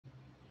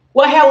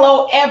Well,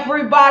 hello,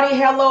 everybody.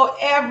 Hello,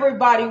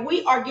 everybody.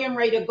 We are getting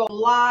ready to go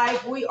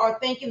live. We are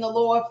thanking the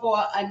Lord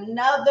for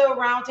another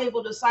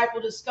roundtable disciple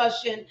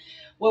discussion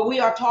where we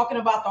are talking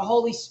about the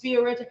Holy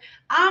Spirit.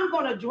 I'm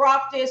going to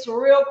drop this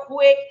real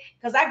quick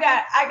because I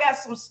got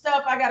some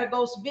stuff. I got to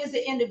go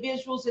visit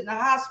individuals in the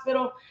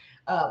hospital,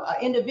 an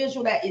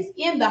individual that is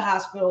in the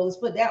hospital. Let's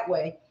put it that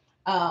way.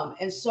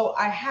 And so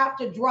I have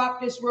to drop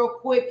this real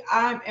quick.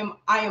 I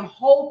am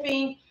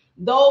hoping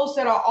those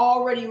that are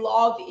already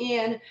logged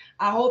in,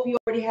 I hope you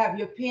already have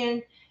your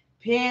pen,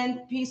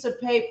 piece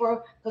of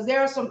paper, because there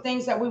are some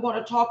things that we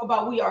want to talk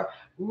about. We are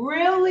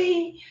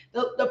really,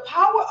 the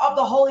power of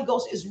the Holy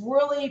Ghost is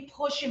really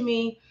pushing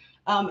me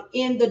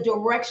in the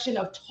direction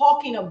of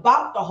talking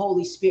about the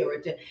Holy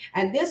Spirit,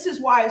 and this is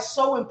why it's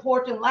so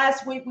important.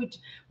 Last week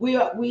we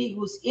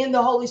was in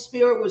the Holy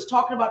Spirit, was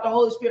talking about the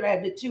Holy Spirit. I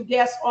had the two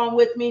guests on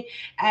with me,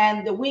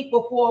 and the week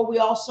before we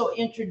also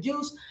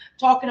introduced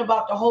talking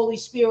about the Holy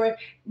Spirit.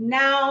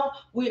 Now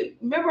we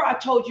remember I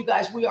told you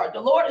guys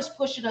the Lord is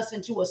pushing us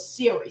into a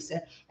series,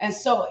 and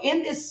so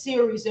in this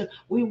series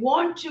we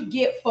want to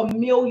get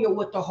familiar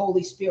with the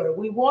Holy Spirit.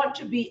 We want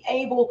to be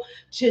able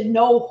to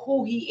know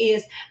who He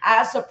is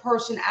as a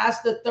person,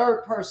 as the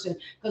third person,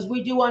 because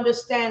we do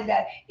understand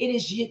that it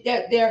is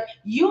that they're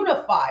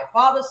unified,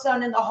 Father,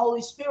 Son, and the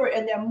Holy Spirit,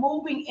 and they're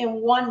moving in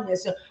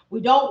oneness. We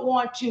don't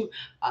want to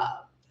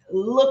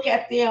look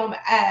at them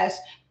as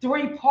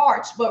three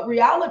parts, but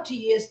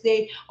reality is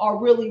they are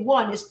really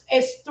one.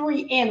 It's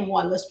three in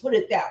one. Let's put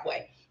it that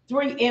way.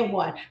 Three in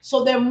one.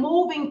 So they're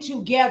moving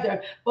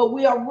together, but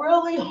we are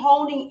really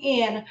honing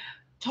in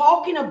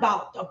talking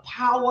about the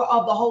power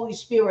of the Holy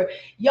Spirit.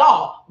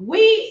 Y'all,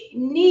 we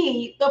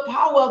need the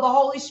power of the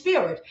Holy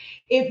Spirit.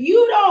 If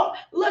you don't,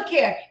 look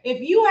here,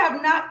 if you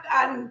have not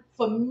gotten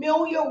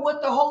familiar with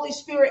the Holy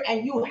Spirit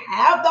and you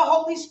have the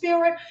Holy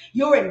Spirit,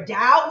 you're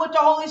endowed with the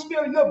Holy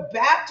Spirit, you're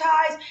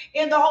baptized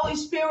in the Holy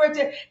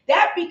Spirit,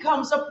 that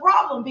becomes a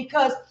problem,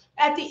 because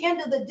at the end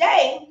of the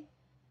day,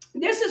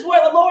 this is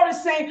where the Lord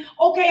is saying,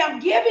 okay, I'm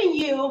giving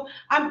you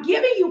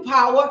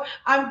power.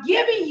 I'm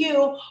giving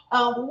you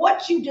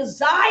what you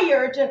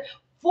desired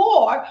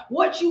for,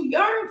 what you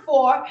yearn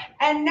for.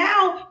 And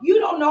now you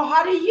don't know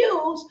how to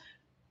use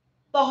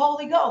the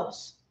Holy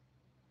Ghost.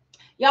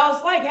 Y'all,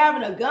 it's like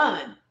having a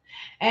gun.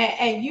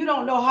 And you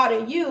don't know how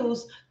to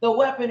use the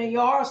weapon in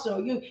your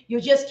arsenal. You're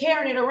just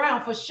carrying it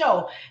around for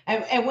show.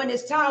 And when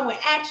it's time, when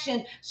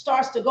action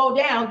starts to go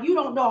down, you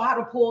don't know how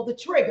to pull the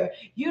trigger.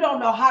 You don't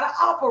know how to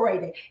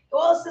operate it.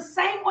 Well, it's the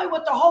same way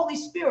with the Holy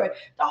Spirit.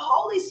 The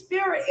Holy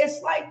Spirit is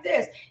like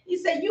this. He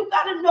said, you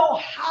got to know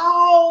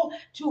how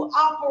to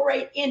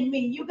operate in me.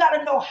 You got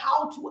to know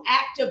how to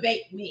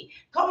activate me.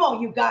 Come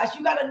on, you guys.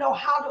 You got to know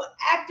how to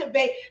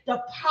activate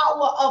the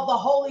power of the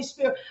Holy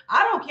Spirit.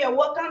 I don't care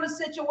what kind of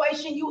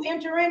situation you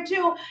enter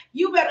into,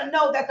 you better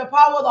know that the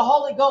power of the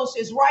Holy Ghost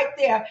is right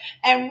there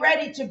and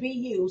ready to be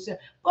used.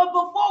 But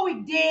before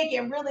we dig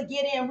and really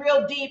get in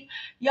real deep,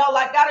 y'all,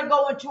 I got to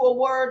go into a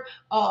word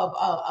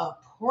of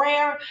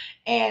prayer.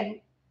 And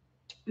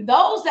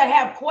those that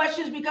have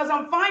questions, because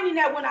I'm finding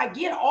that when I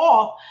get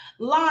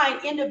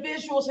offline,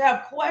 individuals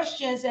have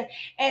questions. And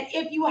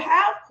if you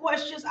have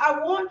questions,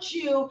 I want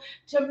you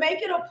to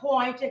make it a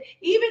point, even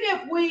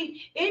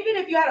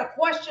if you had a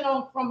question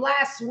on from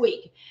last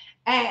week,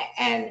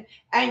 and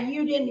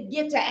you didn't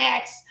get to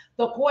ask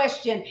the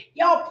question,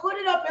 y'all put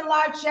it up in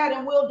live chat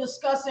and we'll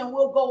discuss and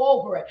we'll go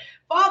over it.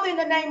 Father, in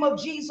the name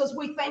of Jesus,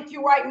 we thank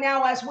you right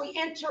now as we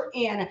enter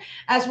in,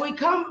 as we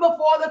come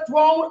before the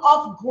throne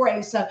of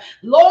grace.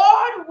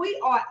 Lord, we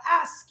are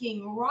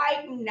asking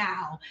right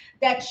now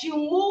that you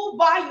move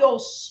by your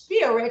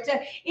spirit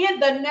in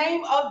the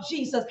name of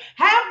Jesus.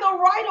 Have the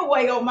right of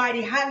way,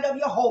 almighty hand of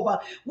Jehovah.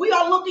 We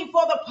are looking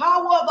for the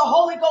power of the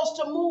Holy Ghost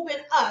to move in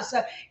us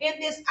in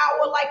this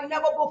hour like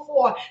never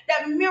before,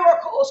 that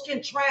miracles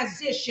can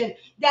transition,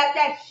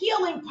 that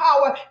healing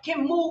power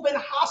can move in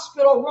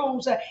hospital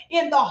rooms,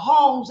 in the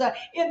homes,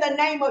 in the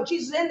name of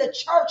Jesus, in the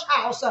church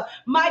house,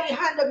 mighty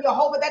hand of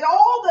Jehovah, that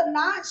all the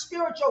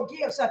non-spiritual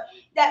gifts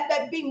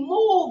that be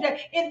moved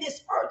in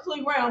this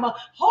earthly realm.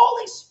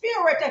 Holy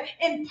Spirit,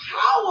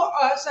 empower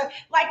us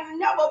like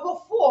never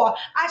before.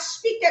 I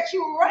speak that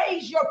you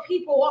raise your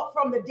people up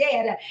from the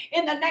dead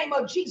in the name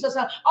of Jesus.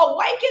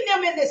 Awaken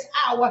them in this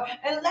hour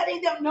and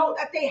letting them know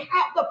that they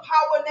have the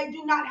power and they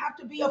do not have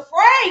to be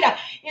afraid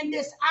in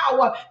this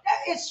hour.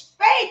 It's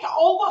faith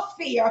over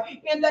fear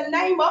in the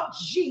name of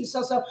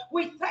Jesus.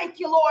 We thank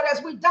you, Lord,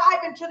 as we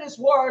dive into this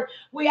word.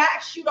 We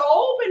ask you to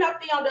open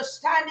up the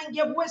understanding,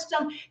 give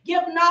wisdom,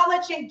 give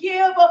knowledge, and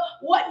give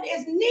what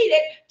is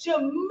needed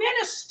to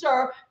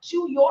minister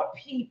to your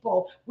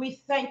people. We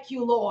thank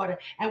you, Lord,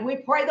 and we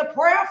pray the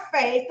prayer of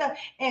faith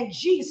in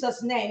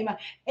Jesus' name.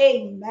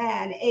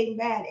 Amen.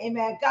 Amen.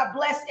 Amen. God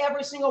bless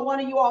every single one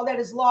of you all that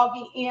is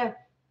logging in.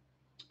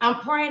 I'm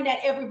praying that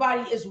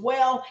everybody is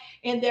well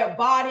in their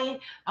body.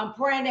 I'm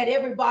praying that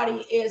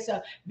everybody is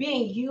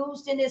being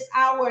used in this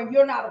hour and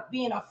you're not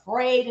being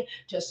afraid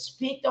to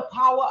speak the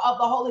power of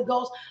the Holy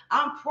Ghost.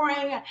 I'm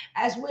praying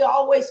as we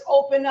always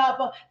open up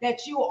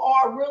that you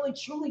are really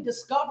truly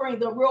discovering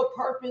the real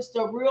purpose,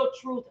 the real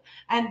truth,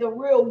 and the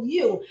real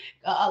you.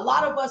 A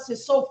lot of us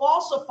is so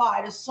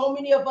falsified. There's so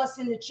many of us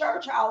in the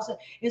church house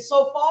is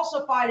so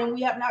falsified and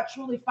we have not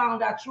truly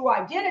found our true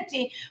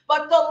identity.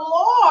 But the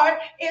Lord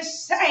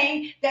is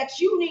saying that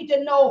you need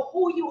to know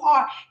who you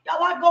are.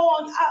 Y'all, I go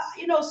on,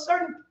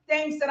 certain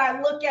things that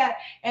I look at,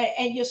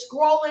 and you're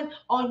scrolling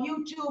on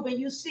YouTube and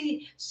you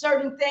see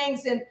certain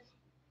things, and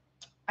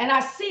I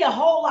see a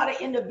whole lot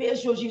of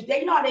individuals.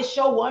 They know how they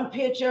show one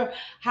picture,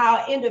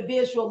 how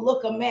individual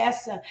look a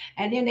mess,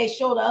 and then they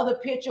show the other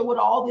picture with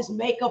all this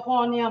makeup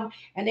on them,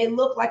 and they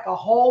look like a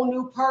whole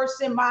new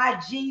person.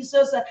 My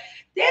Jesus,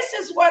 this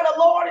is where the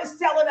Lord is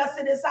telling us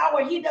in this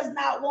hour. He does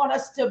not want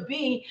us to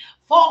be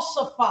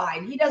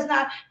falsified. He does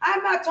not.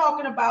 I'm not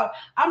talking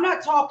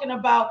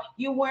about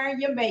you wearing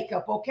your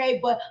makeup, okay?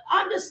 But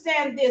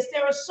understand this: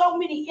 there are so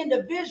many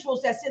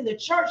individuals that's in the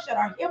church that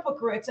are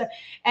hypocrites,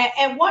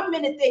 and one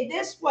minute they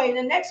this way,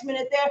 the next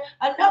minute they're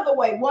another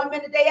way. One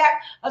minute they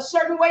act a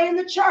certain way in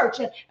the church,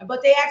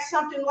 but they act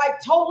something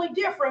like totally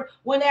different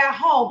when they're at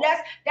home.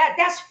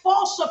 That's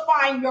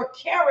falsifying your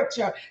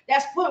character.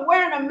 That's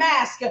wearing a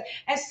mask.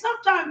 And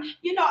sometimes,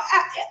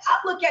 I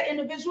look at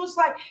individuals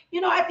like,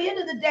 at the end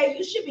of the day,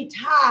 you should be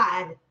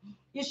tired.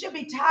 You should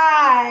be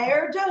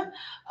tired of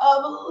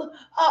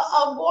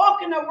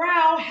walking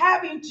around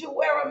having to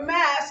wear a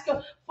mask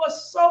for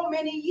so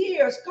many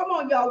years. Come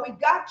on, y'all. We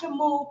got to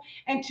move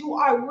into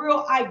our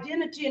real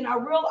identity. And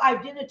our real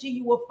identity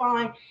you will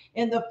find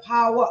in the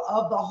power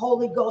of the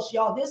Holy Ghost,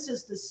 y'all. This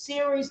is the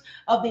series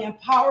of the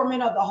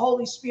empowerment of the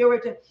Holy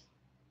Spirit.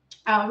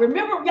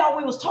 Remember, y'all,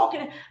 we was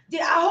talking.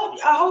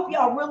 I hope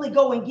y'all really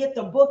go and get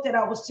the book that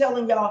I was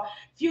telling y'all.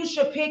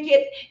 Fuchsia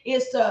Pickett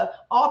is the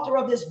author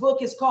of this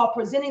book. It's called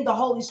Presenting the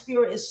Holy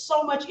Spirit. It's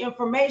so much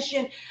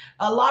information.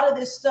 A lot of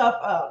this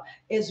stuff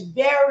is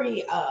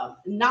very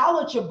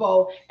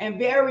knowledgeable and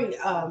very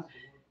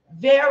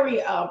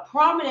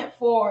prominent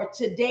for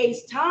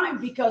today's time,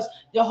 because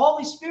the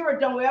Holy Spirit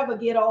don't ever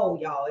get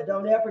old, y'all. It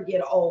don't ever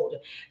get old.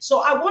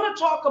 So I want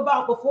to talk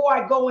about, before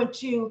I go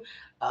into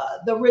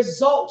the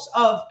results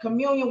of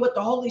communion with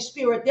the Holy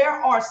Spirit, there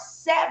are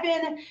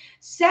seven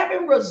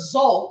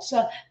results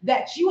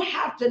that you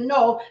have to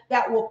know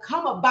that will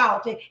come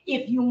about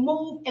if you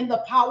move in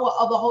the power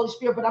of the Holy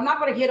Spirit. But I'm not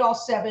going to hit all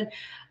seven.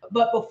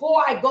 But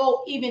before I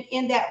go even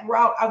in that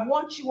route, I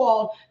want you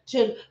all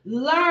to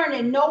learn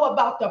and know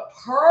about the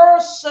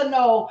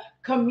personal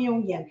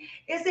communion.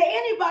 Is there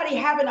anybody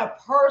having a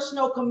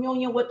personal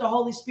communion with the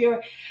Holy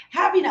Spirit,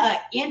 having an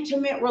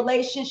intimate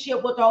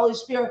relationship with the Holy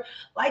Spirit?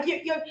 Like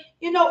you're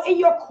in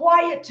your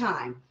quiet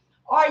time,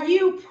 are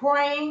you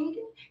praying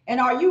and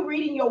are you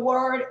reading your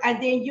word,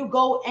 and then you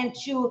go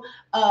into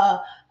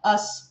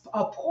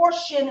a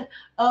portion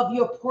of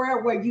your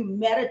prayer where you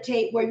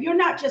meditate, where you're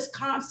not just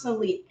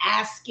constantly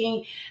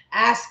asking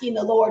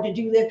the Lord to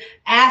do this,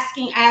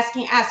 asking,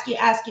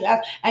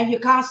 and you're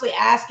constantly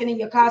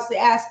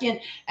asking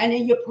and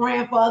then you're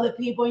praying for other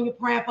people and then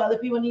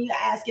you're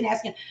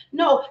asking.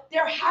 No,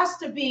 there has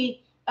to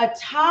be a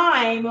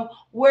time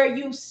where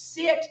you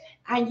sit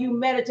and you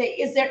meditate.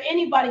 Is there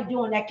anybody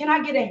doing that? Can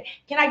I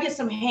get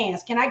some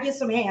hands?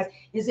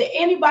 Is there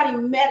anybody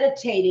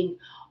meditating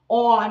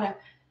on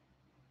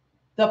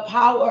the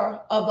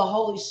power of the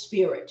Holy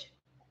Spirit?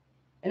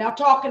 And I'm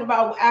talking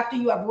about after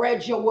you have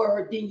read your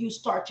word, then you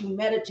start to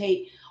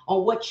meditate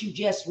on what you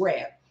just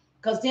read,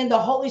 because then the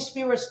Holy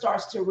Spirit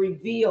starts to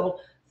reveal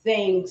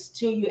things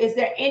to you. Is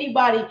there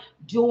anybody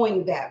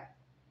doing that?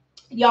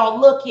 Y'all,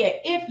 look here.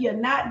 If you're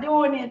not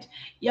doing it,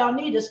 y'all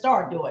need to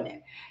start doing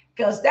it,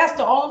 because that's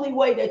the only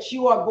way that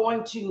you are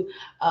going to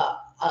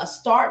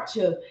start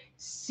to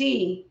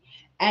see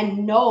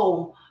and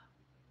know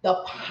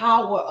the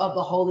power of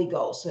the Holy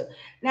Ghost.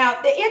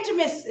 Now, the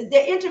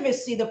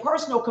intimacy, the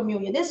personal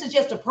communion. This is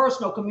just a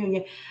personal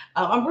communion.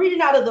 I'm reading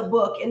out of the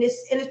book, and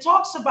it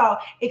talks about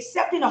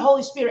accepting the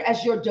Holy Spirit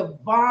as your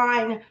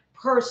divine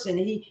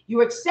person.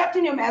 You're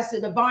accepting him as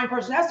the divine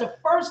person. That's the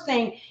first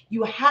thing.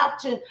 You have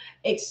to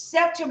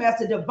accept him as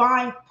the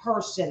divine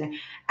person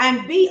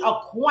and be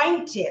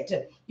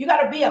acquainted. You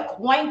got to be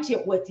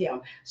acquainted with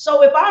him.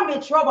 So if I'm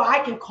in trouble, I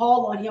can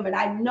call on him and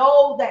I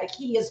know that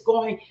he is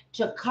going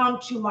to come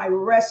to my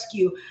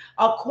rescue.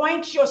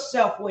 Acquaint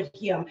yourself with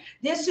him.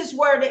 This is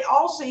where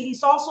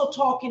he's also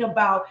talking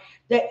about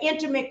the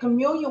intimate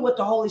communion with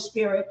the Holy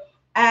Spirit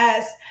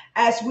as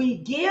we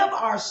give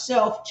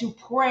ourselves to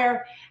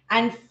prayer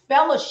and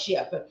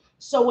fellowship.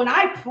 So when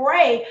I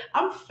pray,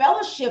 I'm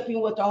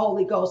fellowshipping with the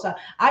Holy Ghost.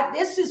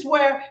 This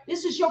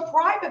is your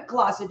private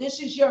closet. This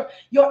is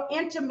your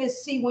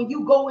intimacy when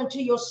you go into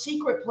your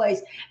secret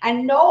place,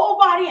 and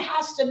nobody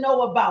has to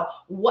know about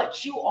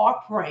what you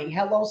are praying.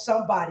 Hello,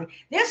 somebody.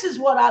 This is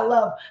what I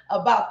love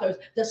about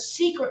the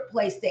secret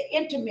place, the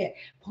intimate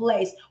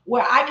place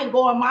where I can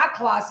go in my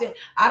closet.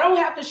 I don't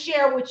have to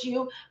share with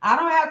you. I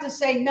don't have to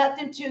say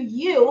nothing to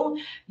you.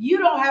 You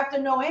don't have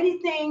to know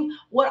anything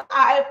what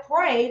I have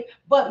prayed,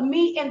 but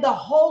me and the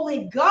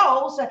Holy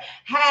Ghost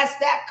has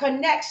that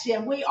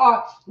connection. We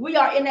are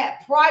in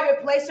that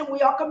private place, and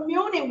we are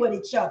communing with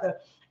each other.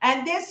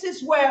 And this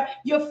is where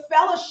you're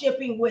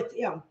fellowshipping with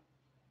him.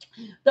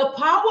 The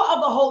power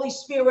of the Holy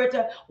Spirit,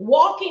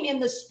 walking in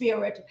the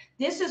Spirit.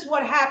 This is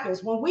what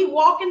happens when we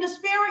walk in the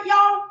Spirit,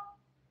 y'all.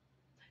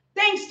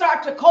 Things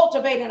start to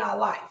cultivate in our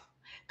life,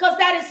 because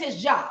that is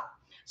his job.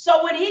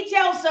 So when he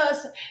tells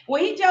us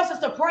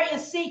to pray in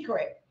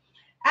secret,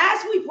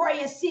 as we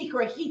pray in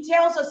secret, he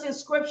tells us in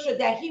scripture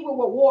that he will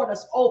reward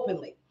us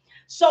openly.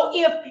 So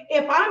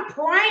if I'm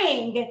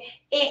praying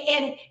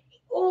and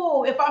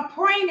if I'm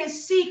praying in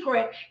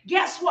secret,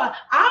 guess what?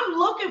 I'm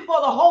looking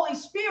for the Holy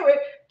Spirit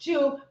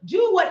to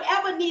do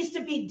whatever needs to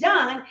be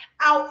done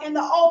out in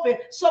the open.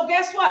 So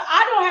guess what?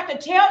 I don't have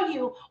to tell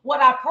you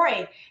what I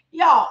pray.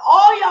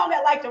 All y'all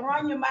that like to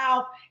run your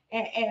mouth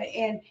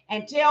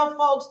and tell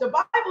folks, the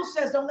Bible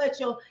says don't let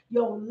your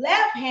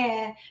left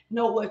hand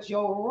know what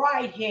your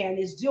right hand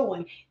is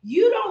doing.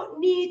 You don't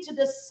need to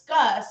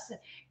discuss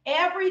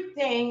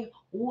everything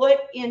with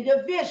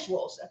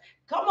individuals.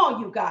 Come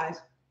on, you guys.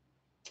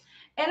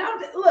 And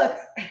look,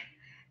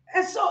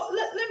 and so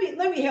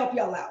let me help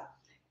y'all out.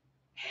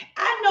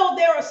 I know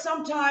there are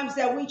some times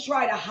that we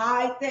try to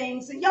hide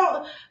things, and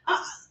y'all,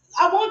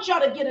 I want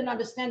y'all to get an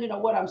understanding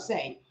of what I'm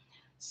saying.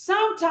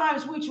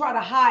 Sometimes we try to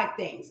hide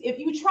things. If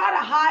you try to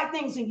hide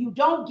things and you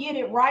don't get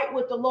it right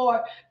with the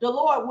Lord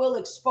will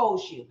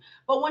expose you.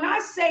 But when I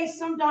say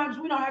sometimes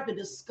we don't have to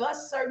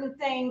discuss certain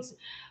things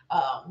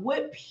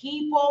with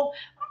people,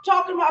 I'm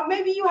talking about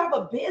maybe you have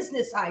a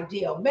business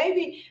idea.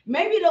 Maybe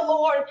the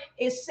Lord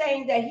is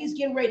saying that he's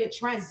getting ready to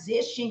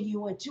transition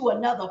you into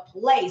another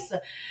place.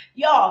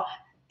 Y'all,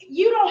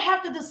 you don't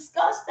have to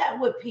discuss that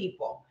with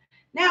people.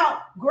 Now,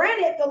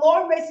 granted, the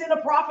Lord may send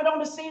a prophet on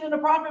the scene, and the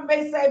prophet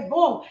may say,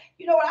 boom,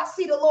 you know what? I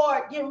see the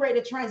Lord getting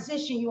ready to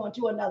transition you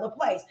into another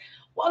place.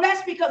 Well,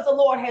 that's because the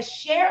Lord has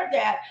shared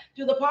that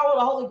through the power of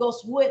the Holy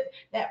Ghost with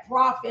that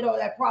prophet or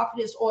that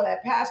prophetess or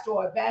that pastor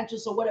or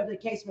evangelist or whatever the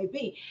case may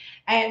be.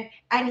 And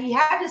he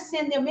had to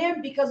send them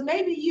in because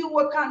maybe you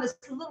were kind of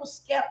a little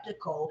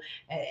skeptical.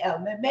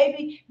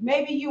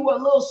 Maybe you were a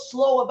little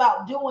slow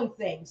about doing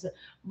things.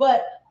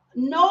 But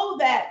know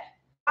that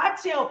I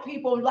tell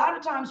people a lot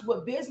of times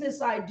with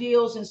business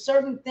ideals and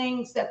certain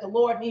things that the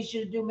Lord needs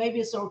you to do, maybe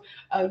it's you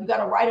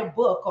got to write a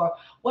book or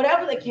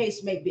whatever the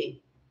case may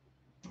be.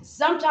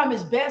 Sometimes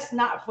it's best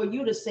not for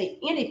you to say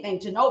anything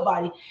to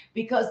nobody,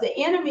 because the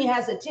enemy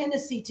has a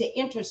tendency to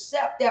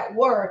intercept that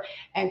word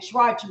and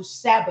try to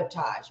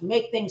sabotage,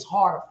 make things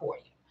harder for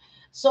you.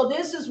 So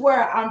this is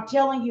where I'm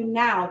telling you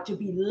now to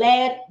be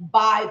led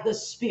by the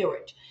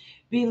Spirit.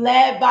 Be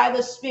led by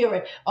the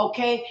Spirit,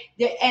 okay?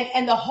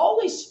 And the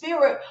Holy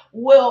Spirit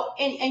will,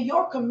 in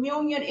your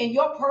communion, in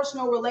your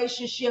personal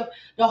relationship,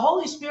 the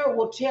Holy Spirit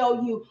will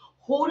tell you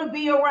who to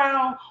be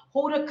around,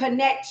 who to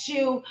connect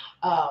to.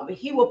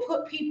 He will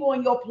put people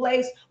in your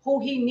place who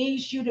he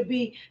needs you to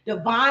be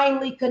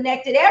divinely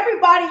connected.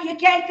 Everybody you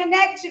can't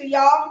connect to,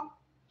 y'all.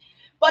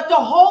 But the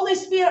Holy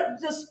Spirit,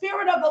 the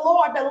Spirit of the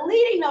Lord, the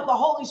leading of the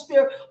Holy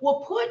Spirit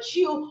will put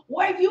you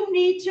where you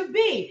need to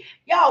be.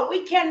 Y'all,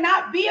 we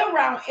cannot be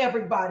around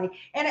everybody.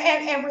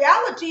 And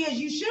reality is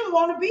you shouldn't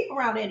want to be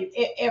around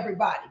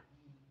everybody.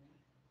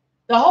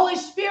 The Holy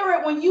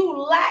Spirit, when you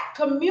lack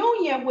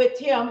communion with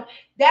him,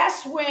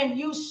 that's when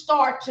you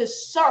start to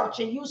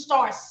search and you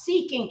start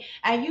seeking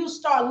and you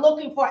start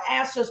looking for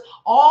answers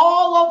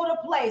all over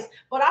the place.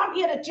 But I'm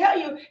here to tell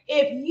you,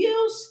 if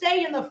you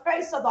stay in the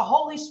face of the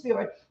Holy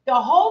Spirit the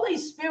Holy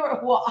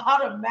Spirit will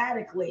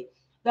automatically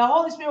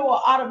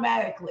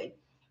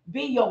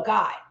be your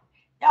guide.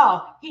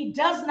 No, he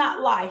does not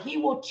lie. He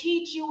will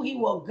teach you. He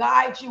will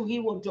guide you. He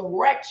will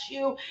direct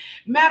you.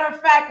 Matter of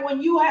fact,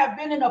 when you have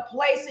been in a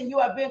place and you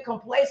have been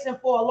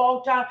complacent for a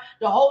long time,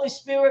 the Holy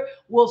Spirit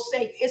will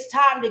say, it's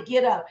time to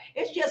get up.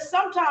 It's just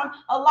sometimes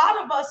a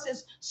lot of us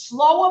is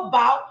slow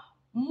about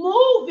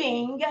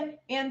moving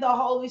in the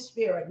Holy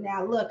Spirit.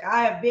 Now, look,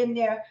 I have been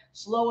there,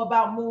 slow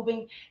about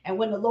moving. And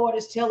when the Lord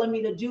is telling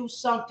me to do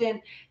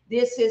something,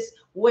 this is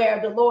where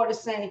the Lord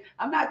is saying,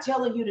 I'm not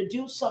telling you to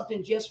do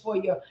something just for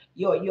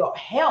your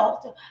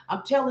health.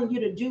 I'm telling you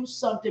to do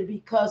something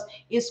because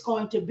it's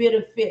going to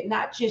benefit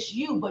not just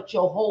you, but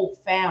your whole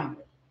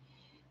family.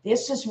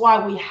 This is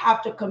why we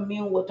have to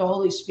commune with the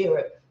Holy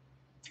Spirit.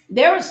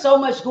 There is so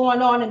much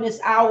going on in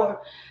this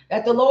hour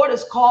that the Lord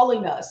is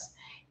calling us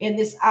in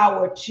this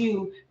hour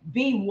to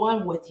be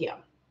one with him.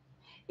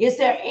 Is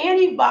there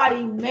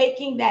anybody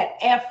making that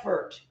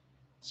effort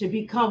to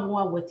become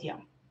one with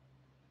him?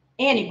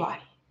 Anybody?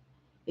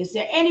 Is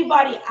there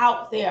anybody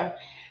out there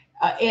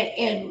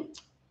and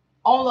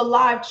on the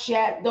live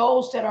chat,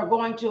 those that are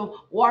going to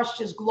watch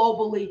this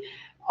globally,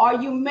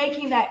 are you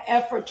making that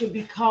effort to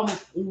become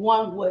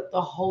one with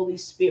the Holy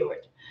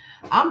Spirit?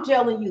 I'm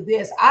telling you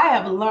this, I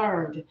have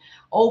learned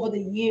over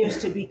the years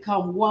to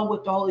become one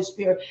with the Holy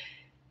Spirit.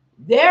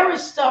 There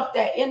is stuff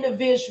that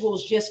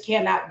individuals just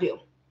cannot do,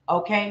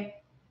 okay?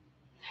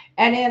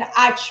 And then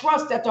I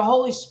trust that the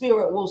Holy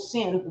Spirit will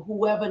send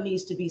whoever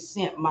needs to be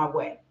sent my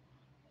way.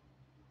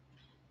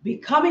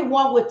 Becoming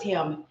one with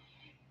Him,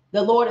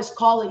 the Lord is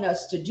calling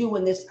us to do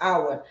in this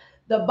hour.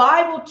 The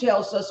Bible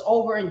tells us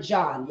over in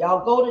John,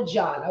 y'all go to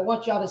John. I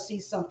want y'all to see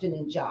something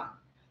in John.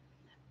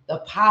 The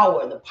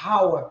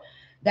power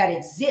that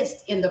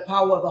exists in the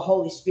power of the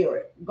Holy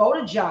Spirit. Go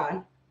to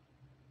John.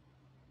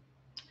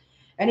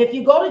 And if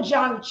you go to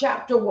John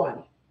chapter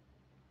 1,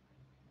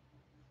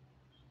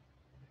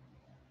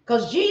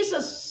 because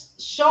Jesus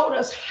showed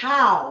us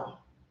how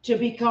to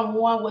become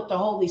one with the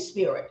Holy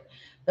Spirit.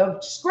 The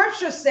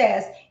scripture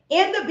says,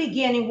 in the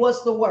beginning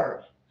was the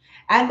Word,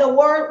 and the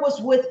Word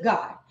was with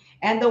God,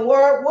 and the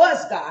Word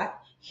was God.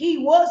 He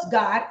was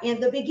God in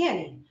the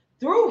beginning.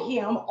 Through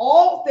Him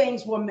all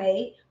things were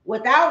made.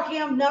 Without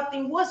Him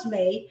nothing was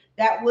made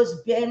that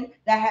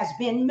has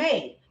been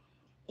made.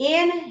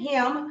 In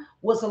Him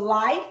was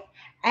life,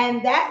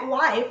 and that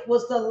life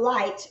was the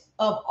light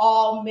of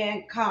all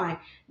mankind.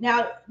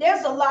 Now,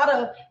 there's a lot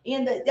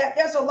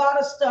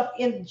of stuff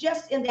in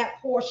just in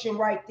that portion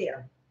right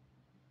there,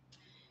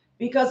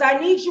 because I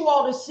need you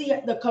all to see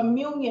the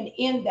communion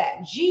in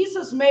that.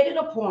 Jesus made it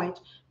a point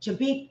to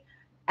be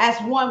as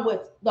one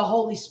with the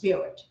Holy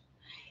Spirit.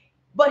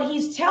 But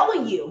He's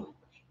telling you,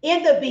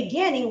 in the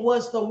beginning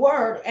was the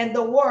Word, and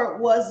the Word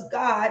was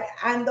God,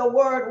 and the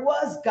Word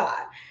was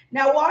God.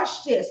 Now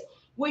watch this.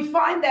 We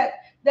find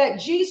that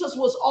Jesus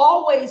was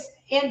always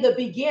in the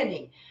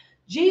beginning.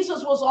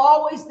 Jesus was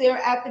always there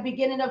at the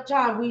beginning of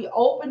time. We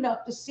opened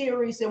up the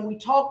series and we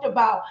talked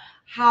about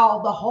how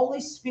the Holy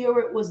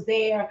Spirit was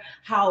there,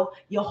 how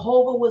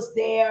Jehovah was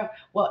there.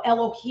 Well,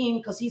 Elohim,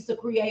 because He's the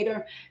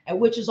creator, and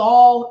which is,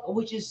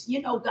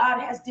 God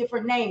has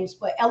different names,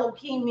 but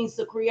Elohim means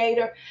the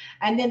creator.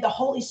 And then the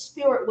Holy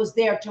Spirit was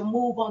there to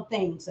move on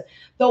things.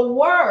 The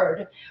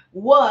Word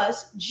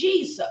was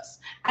Jesus.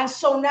 And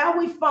so now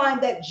we find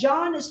that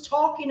John is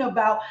talking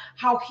about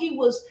how He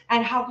was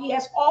and how He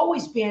has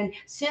always been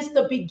since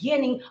the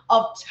beginning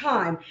of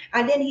time.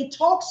 And then he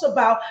talks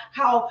about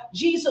how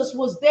Jesus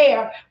was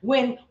there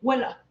when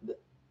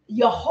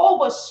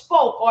Jehovah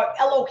spoke, or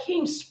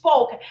Elohim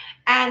spoke,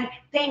 and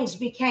things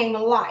became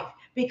life.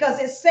 Because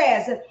it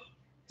says,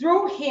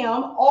 through Him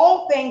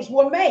all things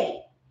were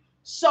made.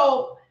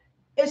 So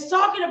it's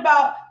talking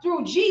about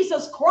through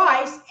Jesus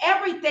Christ,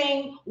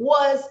 everything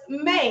was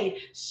made.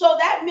 So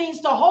that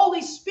means the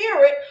Holy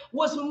Spirit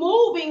was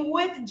moving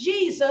with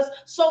Jesus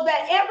so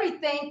that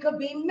everything could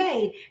be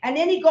made. And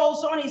then he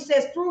goes on, he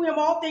says, through Him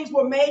all things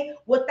were made.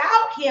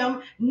 Without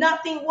Him,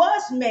 nothing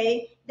was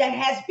made that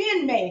has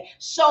been made.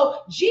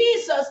 So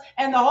Jesus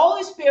and the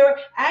Holy Spirit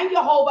and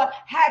Jehovah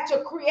had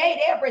to create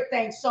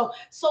everything. So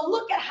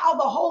look at how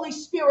the Holy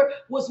Spirit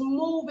was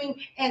moving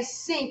in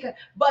sync,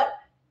 but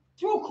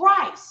through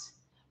Christ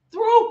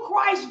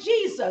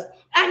Jesus.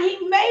 And He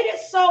made it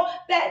so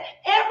that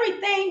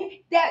everything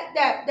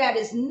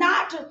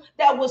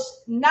that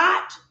was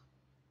not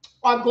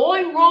or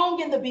going wrong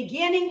in the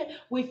beginning,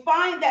 we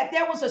find that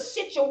there was a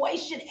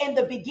situation in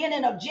the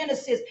beginning of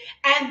Genesis,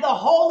 and the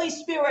Holy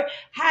Spirit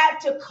had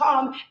to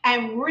come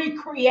and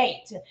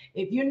recreate.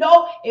 If you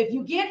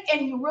get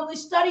and you really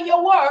study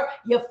your word,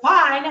 you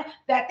find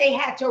that they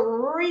had to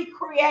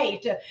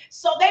recreate.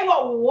 So they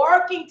were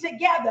working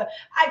together.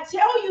 I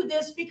tell you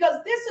this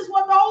because this is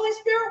what the Holy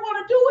Spirit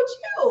want to do with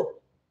you.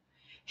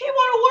 He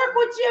want to work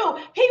with you.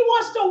 He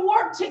wants to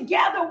work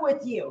together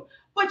with you.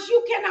 But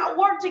you cannot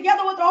work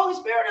together with the Holy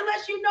Spirit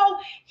unless you know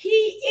He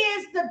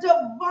is the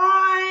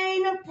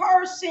divine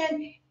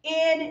person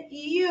in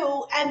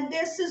you. And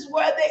this is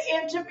where the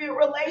intimate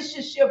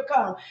relationship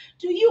comes.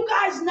 Do you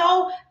guys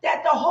know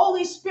that the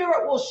Holy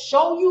Spirit will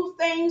show you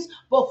things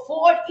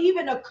before it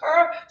even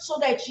occur, so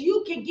that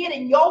you can get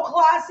in your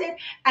closet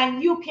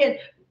and you can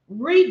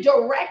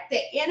redirect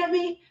the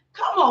enemy?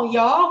 Come on,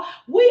 y'all.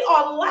 We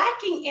are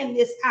lacking in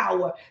this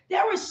hour.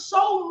 There is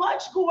so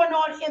much going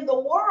on in the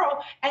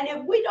world. And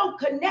if we don't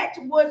connect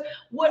with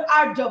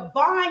our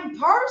divine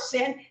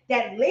person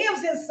that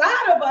lives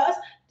inside of us,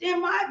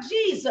 then my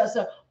Jesus,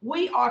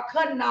 we are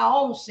cutting our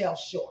own self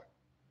short.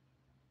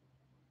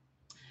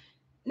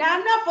 Now,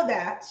 enough of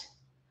that.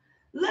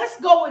 Let's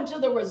go into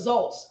the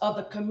results of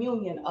the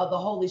communion of the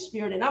Holy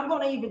Spirit. And I'm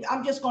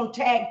just going to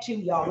tag two,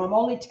 y'all. I'm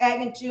only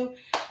tagging two,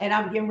 and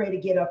I'm getting ready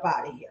to get up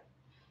out of here.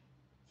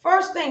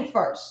 First thing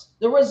first,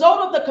 the result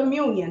of the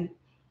communion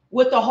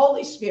with the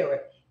Holy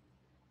Spirit.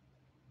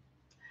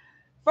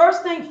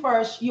 First thing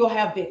first, you'll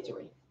have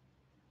victory.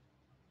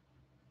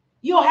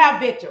 You'll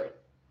have victory.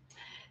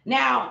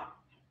 Now,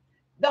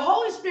 the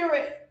Holy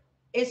Spirit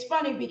is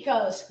funny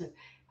because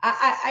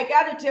I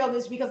got to tell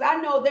this, because I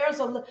know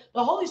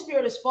the Holy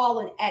Spirit is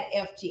fallen at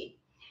FT.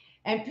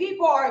 And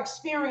people are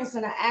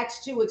experiencing an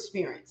Acts 2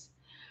 experience.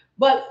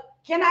 But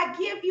can I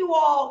give you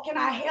all, can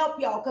I help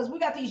y'all? Because we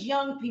got these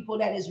young people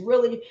that is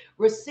really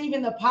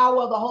receiving the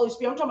power of the Holy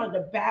Spirit. I'm talking about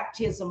the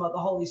baptism of the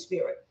Holy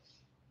Spirit.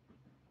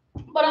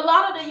 But a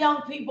lot of the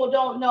young people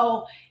don't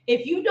know,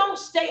 if you don't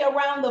stay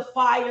around the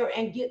fire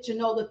and get to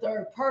know the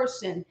third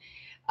person,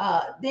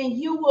 then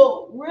you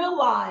will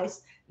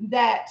realize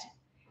that,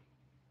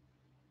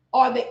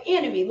 or the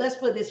enemy, let's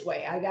put it this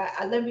way.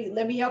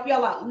 Let me help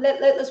y'all out.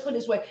 Let's put it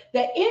this way.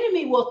 The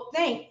enemy will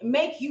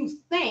make you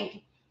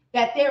think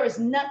that there is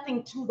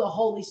nothing to the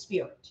Holy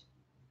Spirit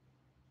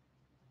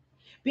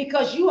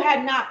because you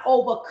had not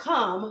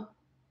overcome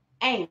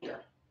anger,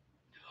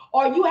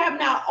 or you have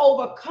not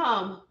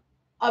overcome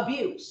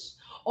abuse,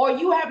 or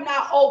you have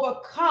not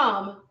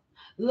overcome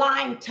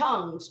lying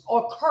tongues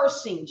or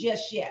cursing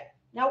just yet.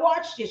 Now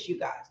watch this, you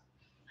guys.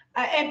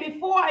 And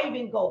before I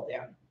even go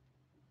there,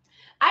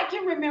 I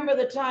can remember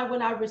the time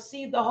when I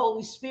received the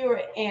Holy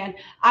Spirit, and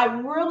I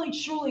really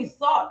truly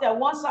thought that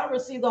once I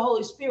received the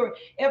Holy Spirit,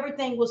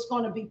 everything was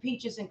going to be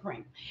peaches and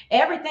cream.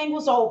 Everything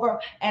was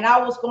over, and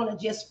I was going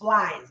to just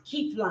fly and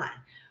keep flying.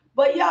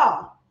 But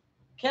y'all,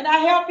 can I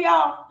help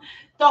y'all?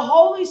 The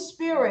Holy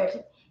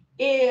Spirit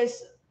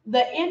is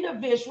the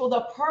individual,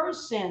 the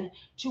person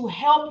to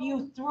help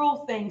you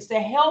through things, to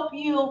help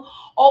you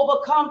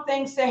overcome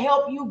things, to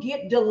help you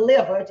get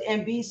delivered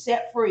and be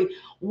set free.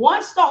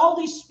 Once the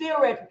Holy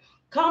Spirit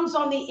comes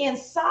on the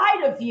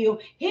inside of you,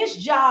 his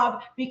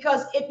job,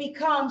 because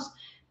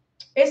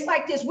it's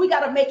like this, we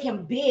got to make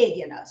him big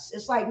in us.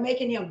 It's like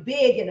making him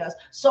big in us.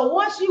 So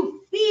once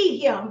you feed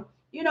him,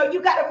 you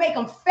got to make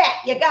them fat.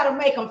 You got to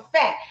make them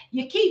fat.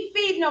 You keep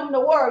feeding them the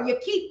word. You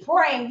keep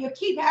praying. You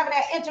keep having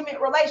that intimate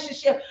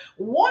relationship.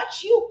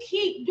 Once you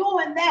keep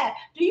doing that,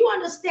 do you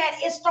understand?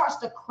 It starts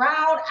to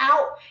crowd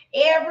out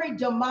every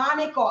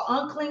demonic or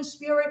unclean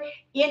spirit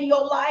in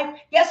your life.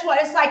 Guess what?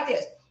 It's like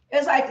this.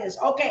 It's like this.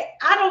 Okay,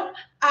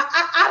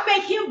 I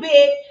make him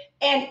big,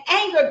 and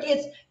anger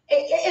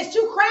it's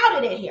too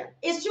crowded in here.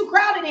 It's too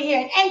crowded in here,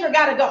 and anger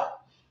got to go.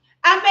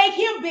 I make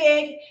him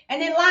big, and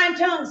then lying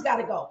tongues got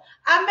to go.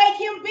 I make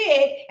him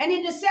big, and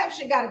then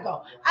deception got to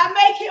go. I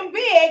make him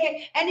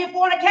big, and then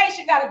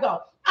fornication got to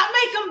go. I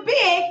make him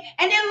big,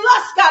 and then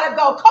lust got to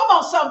go. Come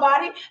on,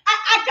 somebody.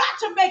 I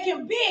got to make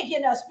him big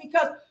in us,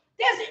 because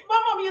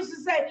my mom used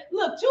to say,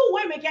 look, two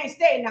women can't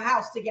stay in the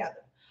house together.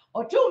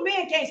 Or two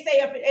men can't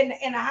stay up in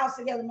the house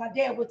together. My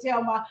dad would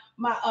tell my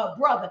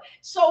brother.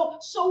 So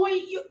when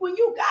you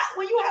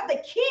have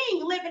the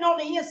king living on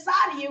the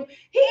inside of you,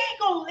 he ain't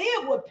gonna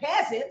live with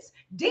peasants.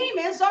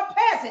 Demons are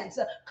peasants.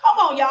 Come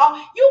on, y'all.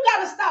 You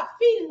got to stop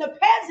feeding the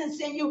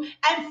peasants in you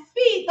and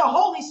feed the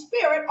Holy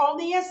Spirit on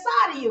the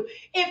inside of you.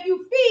 If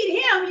you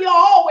feed him, you'll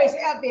always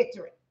have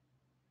victory.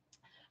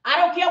 I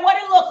don't care what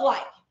it looks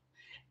like.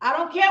 I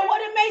don't care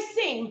what it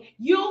may seem.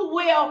 You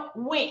will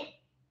win.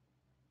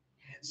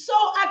 So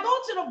I go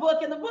to the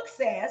book, and the book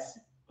says,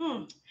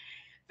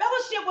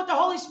 fellowship with the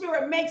Holy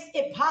Spirit makes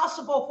it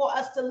possible for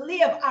us to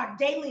live our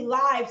daily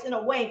lives in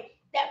a way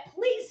that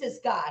pleases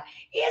God.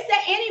 Is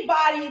there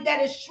anybody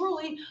that is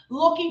truly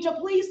looking to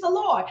please the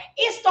Lord?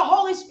 It's the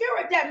Holy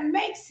Spirit that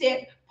makes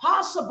it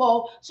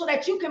possible so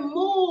that you can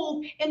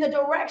move in the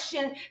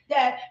direction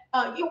that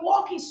you're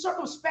walking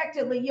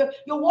circumspectly,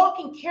 you're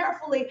walking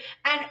carefully,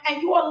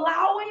 and you're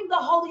allowing the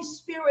Holy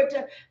Spirit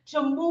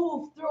to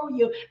move through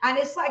you. And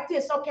it's like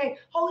this. Okay,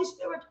 Holy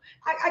Spirit,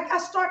 I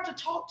start to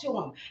talk to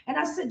him, and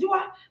I said, do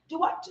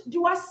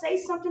I say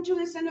something to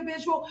this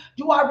individual?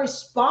 Do I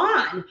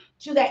respond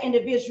to that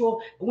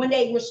individual when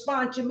they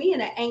respond to me in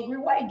an angry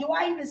way? Do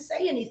I even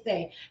say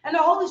anything? And the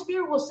Holy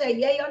Spirit will say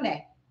yay or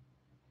nay.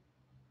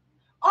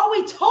 Are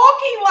we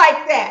talking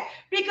like that?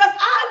 Because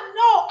I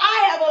know I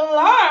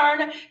have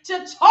learned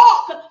to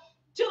talk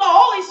to the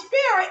Holy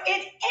Spirit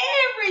in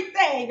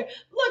everything.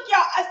 Look,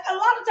 y'all, a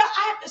lot of times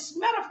I have to,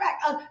 matter of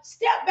fact,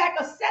 step back,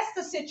 assess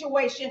the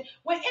situation.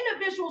 When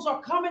individuals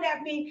are coming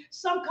at me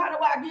some kind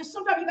of way,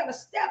 sometimes you got to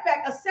step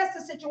back, assess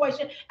the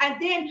situation,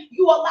 and then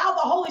you allow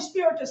the Holy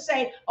Spirit to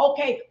say,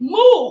 okay,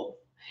 move.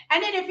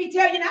 And then if he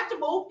tells you not to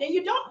move, then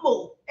you don't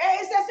move.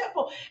 It's that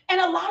simple. And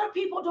a lot of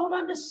people don't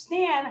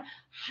understand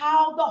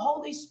how the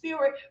Holy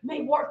Spirit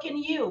may work in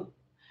you.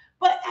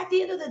 But at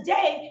the end of the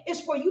day,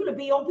 it's for you to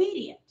be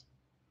obedient.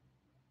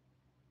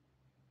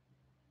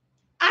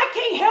 I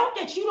can't help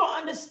that you don't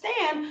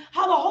understand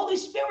how the Holy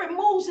Spirit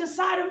moves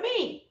inside of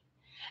me.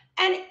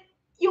 And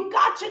you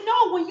got to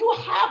know, when you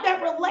have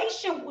that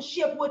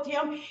relationship with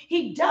him,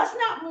 he does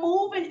not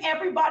move in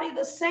everybody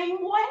the same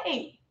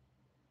way.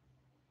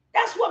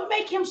 That's what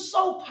makes him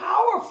so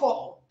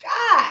powerful.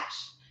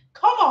 Gosh,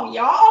 come on,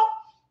 y'all.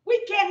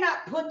 We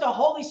cannot put the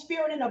Holy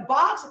Spirit in a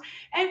box,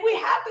 and we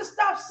have to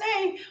stop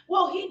saying,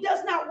 well, he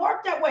does not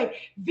work that way.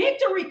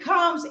 Victory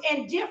comes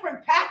in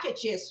different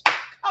packages.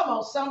 Come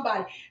on,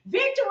 somebody.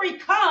 Victory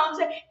comes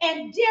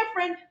in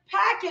different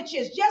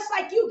packages. Just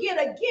like you get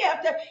a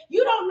gift,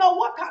 you don't know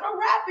what kind of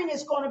wrapping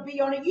is going to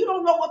be on it. You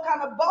don't know what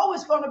kind of bow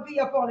is going to be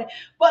up on it.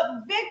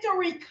 But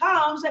victory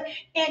comes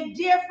in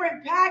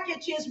different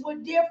packages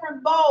with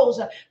different bows.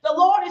 The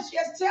Lord is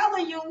just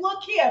telling you,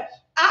 look here,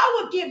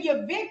 I will give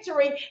you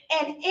victory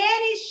in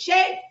any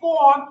shape,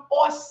 form,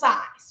 or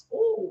size.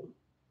 Ooh.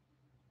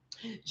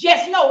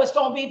 Just know it's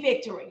going to be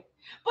victory.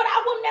 But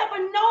I will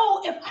never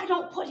know if I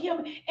don't put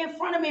him in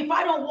front of me, if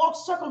I don't walk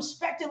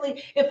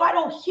circumspectly, if I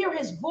don't hear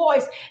his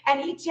voice and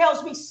he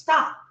tells me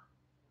stop,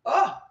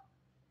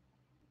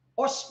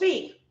 or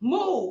speak,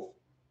 move,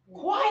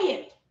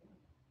 quiet.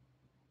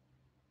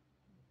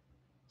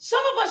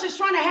 Some of us is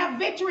trying to have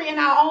victory in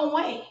our own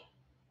way.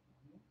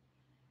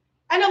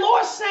 And the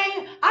Lord's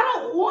saying, I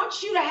don't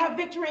want you to have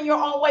victory in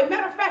your own way.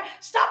 Matter of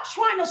fact, stop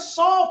trying to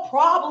solve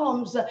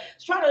problems.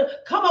 Try to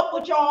come up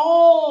with your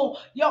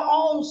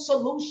own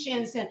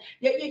solutions. And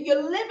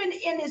you're living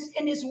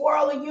in this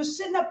world and you're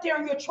sitting up there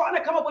and you're trying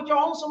to come up with your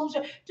own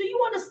solution. Do you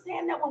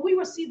understand that when we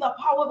receive the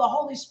power of the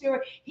Holy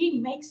Spirit, he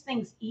makes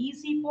things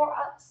easy for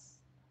us?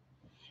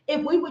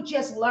 If we would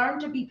just learn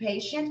to be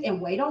patient and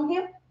wait on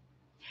him.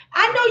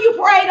 I know you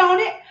prayed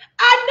on it.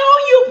 I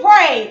know you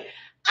prayed.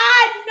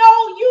 I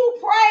know you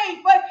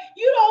prayed, but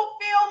you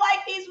don't feel like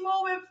he's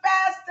moving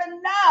fast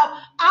enough.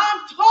 I'm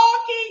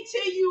talking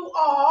to you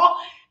all.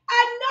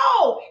 I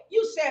know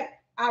you said,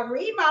 I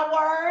read my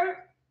word,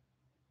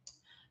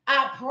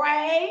 I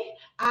pray,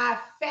 I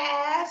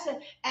fast,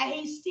 and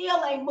he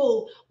still ain't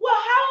moved. Well,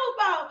 how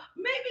about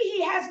maybe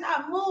he has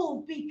not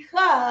moved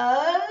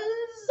because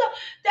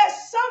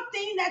there's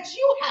something that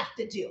you have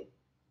to do.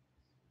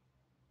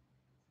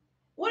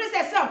 What is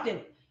that something?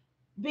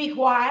 Be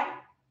quiet.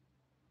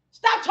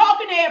 Stop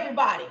talking to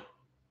everybody.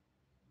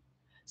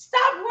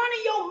 Stop running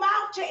your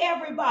mouth to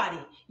everybody.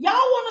 Y'all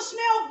want to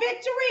smell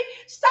victory?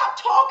 Stop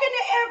talking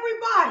to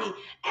everybody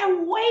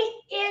and wait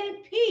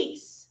in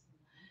peace.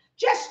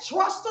 Just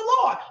trust the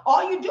Lord.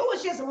 All you do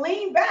is just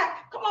lean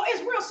back. Come on,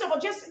 it's real simple.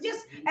 Just as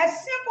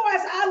simple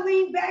as I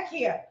lean back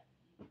here.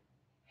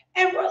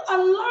 And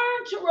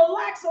learn to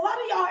relax. A lot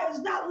of y'all is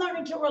not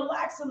learning to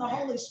relax in the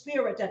Holy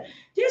Spirit.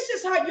 This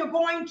is how you're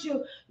going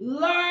to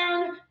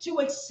learn to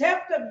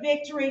accept the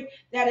victory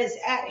that is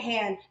at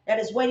hand, that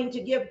is waiting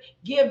to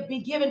be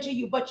given to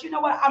you. But you know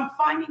what? I'm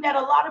finding that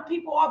a lot of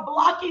people are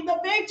blocking the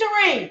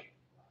victory.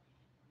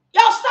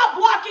 Y'all stop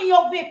blocking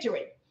your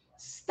victory.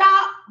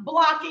 Stop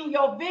blocking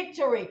your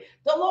victory.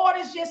 The Lord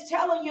is just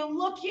telling you,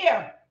 look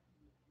here.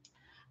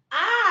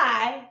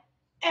 I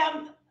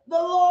am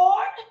the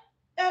Lord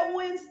that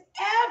wins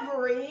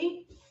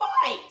every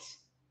fight.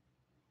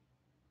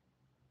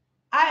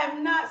 I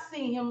have not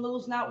seen him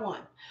lose not one.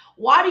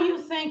 Why do you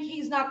think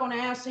he's not going to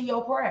answer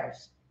your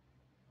prayers?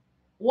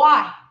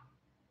 Why?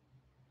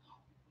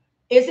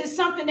 Is it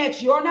something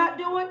that you're not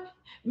doing?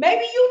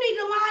 Maybe you need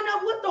to line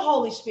up with the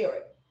Holy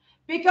Spirit.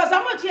 Because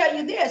I'm going to tell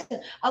you this,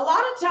 a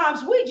lot of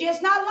times we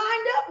just not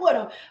lined up with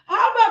him.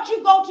 How about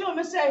you go to him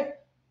and say,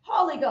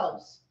 Holy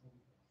Ghost,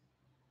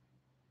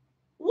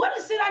 what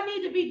is it I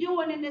need to be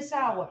doing in this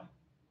hour?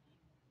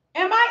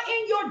 Am I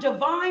in your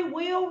divine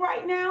will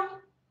right now?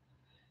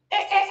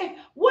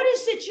 What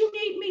is it you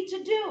need me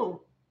to do?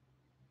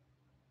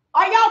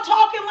 Are y'all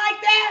talking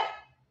like that?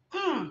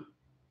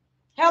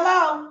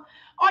 Hello?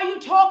 Are you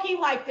talking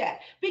like that?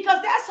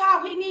 Because that's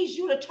how he needs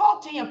you to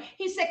talk to him.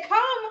 He said, come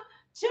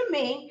to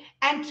me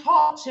and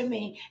talk to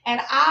me,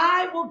 and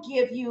I will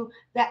give you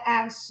the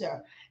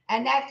answer.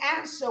 And that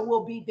answer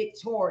will be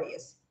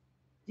victorious.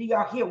 Do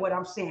y'all hear what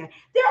I'm saying?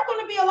 There are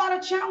going to be a lot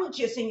of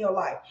challenges in your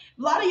life.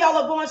 A lot of y'all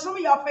are going, some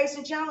of y'all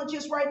facing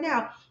challenges right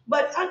now.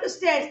 But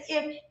understand,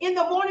 if in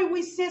the morning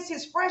we sense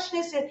his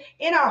freshness and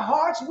in our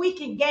hearts, we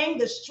can gain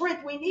the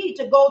strength we need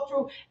to go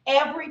through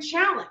every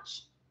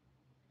challenge.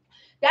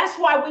 That's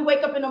why we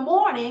wake up in the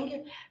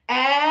morning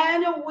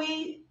and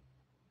we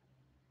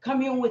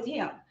commune with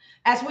him.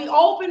 As we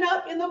open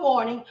up in the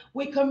morning,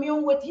 we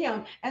commune with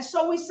him. And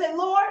so we say,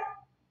 Lord,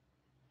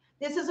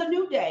 this is a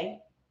new day.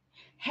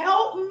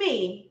 Help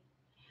me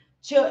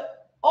to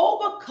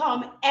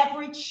overcome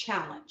every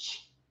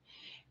challenge,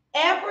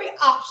 every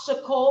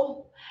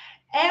obstacle,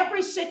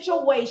 every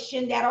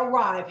situation that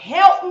arrives.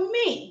 Help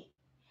me.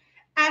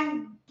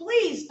 And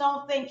please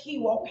don't think he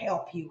won't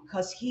help you,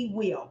 because he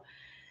will.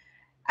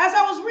 As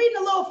I was reading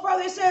a little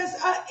further, it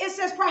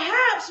says,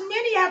 perhaps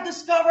many have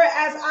discovered,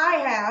 as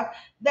I have,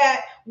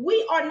 that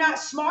we are not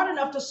smart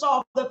enough to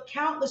solve the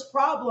countless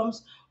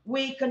problems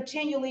we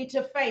continually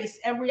to face.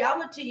 And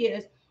reality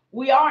is,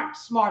 we aren't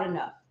smart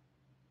enough.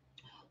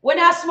 We're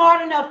not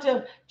smart enough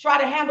to try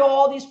to handle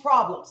all these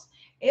problems.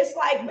 It's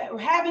like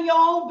having your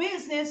own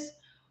business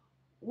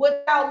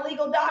without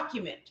legal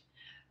document.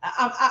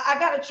 I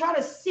got to try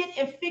to sit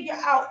and figure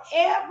out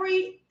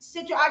every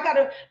situation. I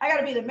got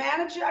to be the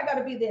manager. I got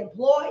to be the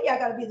employee. I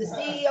got to be the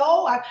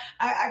CEO.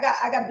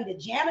 I got to be the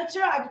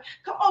janitor.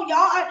 Come on, y'all.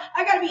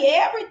 I got to be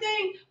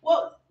everything.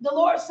 Well, the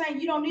Lord's saying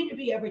you don't need to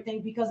be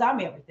everything, because I'm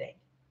everything.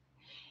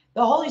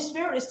 The Holy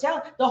Spirit is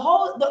telling the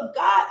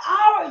God,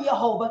 our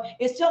Jehovah,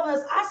 is telling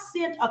us, I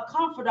sent a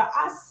comforter.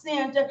 I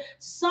sent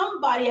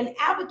somebody, an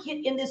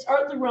advocate in this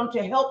earthly realm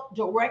to help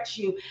direct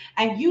you.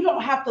 And you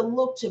don't have to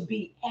look to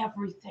be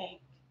everything.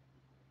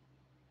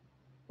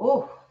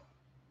 Oh,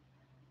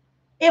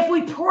 if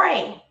we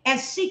pray and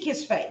seek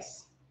his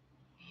face,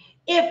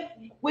 if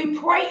we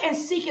pray and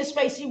seek his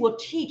face, he will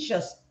teach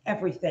us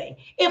everything.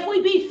 If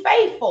we be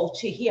faithful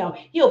to him,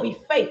 he'll be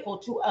faithful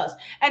to us.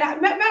 And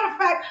matter of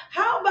fact,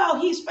 how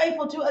about he's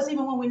faithful to us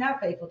even when we're not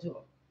faithful to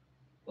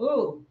him?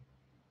 Ooh.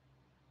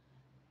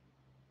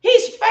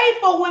 He's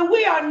faithful when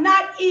we are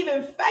not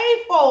even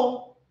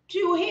faithful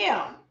to him.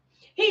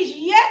 He's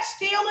yet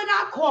still in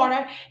our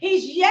corner.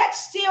 He's yet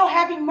still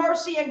having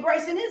mercy and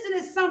grace. And isn't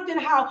it something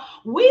how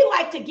we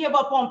like to give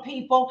up on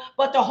people,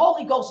 but the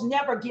Holy Ghost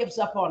never gives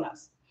up on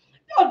us?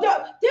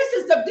 This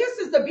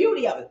is the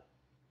beauty of it.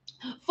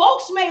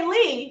 Folks may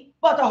leave,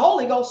 but the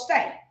Holy Ghost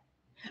stay.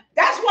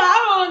 That's why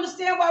I don't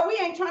understand why we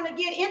ain't trying to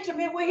get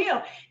intimate with him.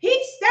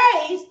 He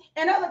stays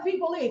and other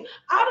people leave.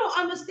 I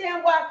don't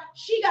understand why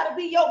she got to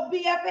be your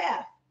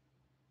BFF.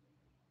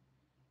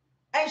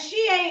 And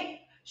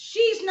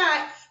she's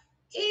not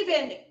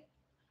even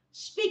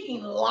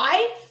speaking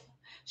life.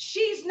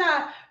 She's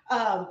not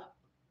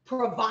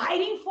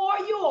providing for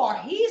you, or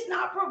he's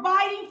not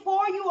providing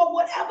for you, or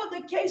whatever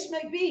the case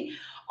may be.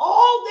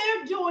 All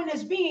they're doing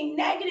is being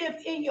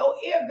negative in your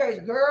ear,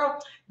 girl,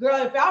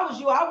 if I was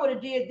you, I would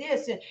have did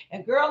this.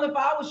 And girl, if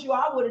I was you,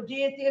 I would have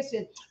did this.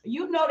 And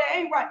you know that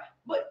ain't right.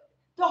 But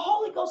the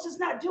Holy Ghost is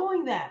not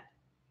doing that.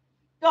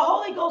 The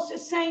Holy Ghost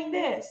is saying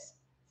this: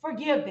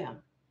 forgive them.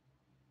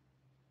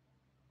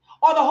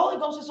 Or the Holy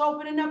Ghost is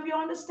opening up your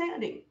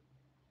understanding.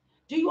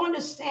 Do you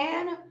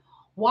understand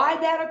why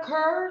that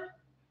occurred?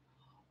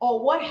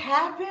 Or what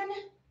happened?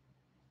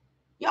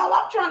 Y'all,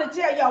 I'm trying to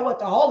tell y'all what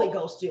the Holy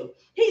Ghost do.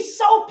 He's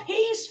so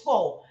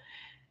peaceful.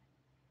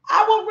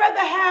 I would rather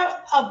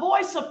have a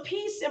voice of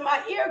peace in my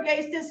ear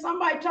gates than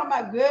somebody talking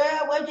about,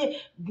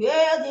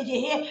 girl, did you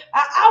hear?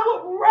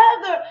 I would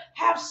rather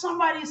have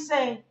somebody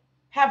say,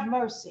 have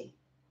mercy.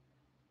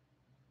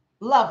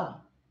 Love them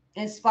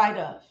in spite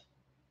of.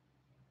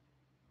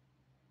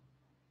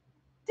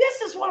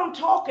 This is what I'm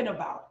talking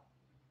about.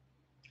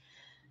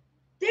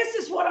 This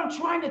is what I'm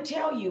trying to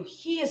tell you.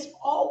 He is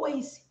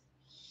always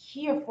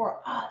here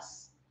for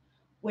us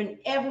when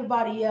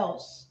everybody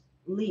else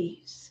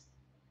leaves.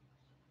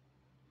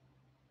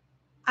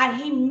 And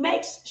he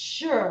makes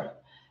sure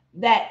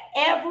that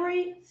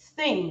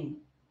everything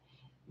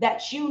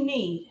that you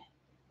need,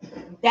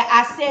 that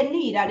I said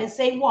need, I didn't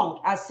say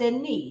won't, I said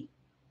need.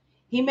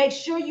 He makes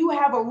sure you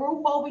have a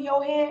roof over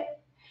your head.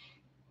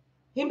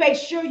 He makes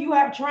sure you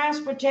have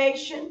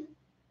transportation.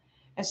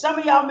 And some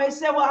of y'all may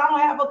say, well, I don't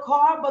have a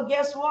car, but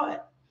guess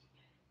what?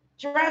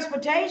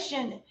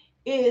 Transportation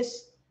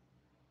is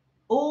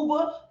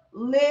Uber,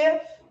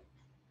 Lyft,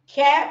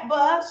 cat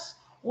bus,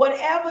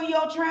 whatever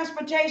your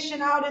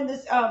transportation out in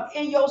this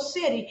in your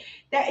city,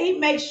 that he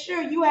makes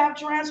sure you have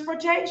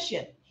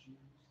transportation.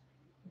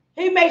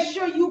 He makes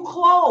sure you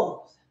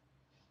clothed.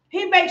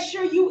 He makes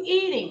sure you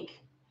eating.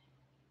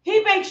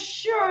 He makes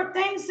sure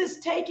things is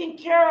taken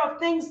care of,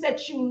 things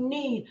that you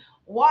need.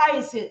 Why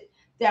is it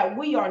that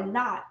we are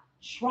not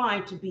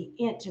trying to be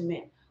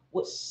intimate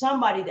with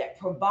somebody that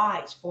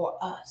provides for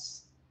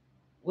us,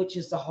 which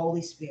is the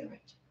Holy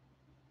Spirit?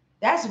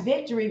 That's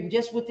victory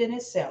just within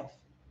itself.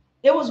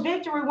 It was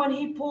victory when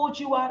he pulled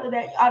you out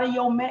of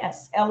your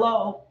mess.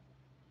 Hello.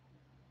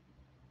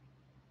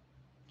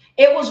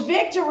 It was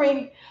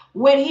victory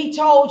when he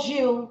told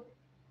you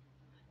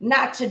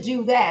not to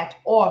do that,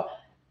 or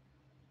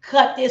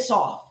cut this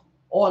off,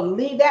 or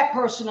leave that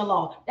person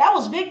alone. That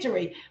was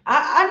victory.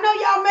 I know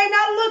y'all may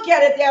not look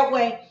at it that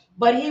way,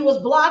 but he was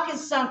blocking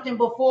something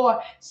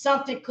before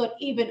something could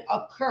even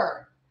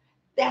occur.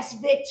 That's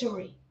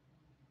victory.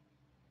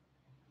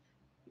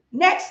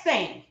 Next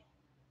thing,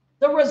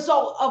 the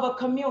result of a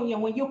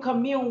communion, when you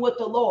commune with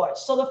the Lord.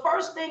 So the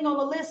first thing on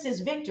the list is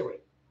victory.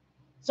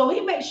 So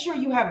he makes sure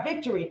you have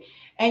victory,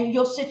 and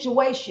your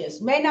situations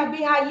may not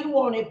be how you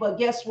want it, but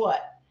guess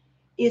what?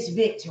 It's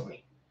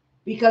victory.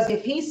 Because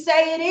if he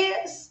say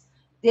it is,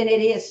 then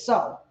it is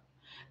so.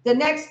 The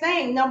next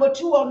thing, number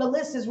 2 on the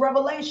list, is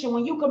revelation.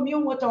 When you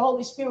commune with the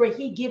Holy Spirit,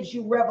 he gives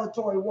you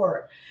revelatory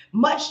word.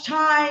 Much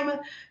time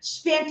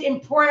spent in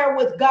prayer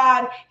with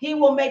God, he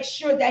will make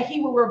sure that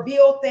he will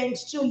reveal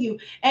things to you.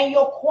 And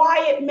your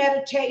quiet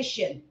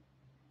meditation.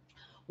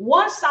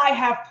 Once I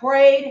have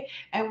prayed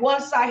and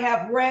once I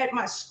have read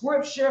my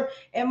scripture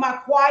and my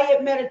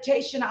quiet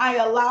meditation, I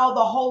allow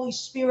the Holy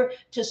Spirit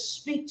to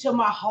speak to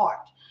my heart,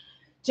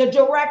 to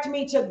direct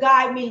me, to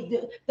guide me.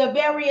 The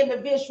very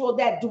individual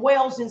that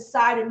dwells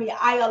inside of me,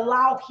 I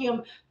allow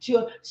him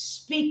to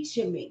speak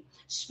to me.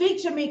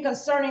 Speak to me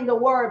concerning the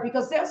word,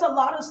 because there's a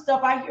lot of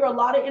stuff. I hear a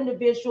lot of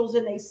individuals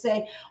and they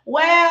say,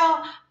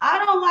 well,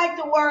 I don't like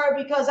the word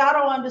because I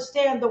don't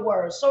understand the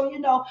word. So,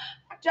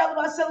 I tell them,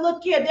 I said,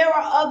 look here, there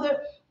are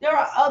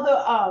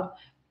other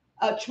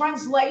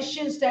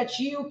translations that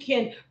you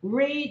can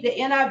read, the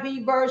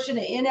NIV version,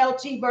 the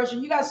NLT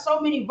version. You got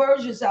so many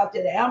versions out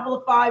there. The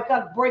Amplified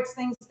kind of breaks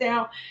things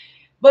down.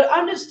 But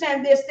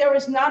understand this, there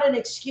is not an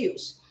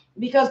excuse,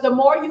 because the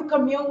more you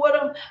commune with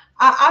them,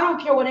 I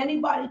don't care what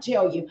anybody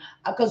tell you,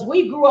 because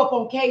we grew up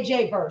on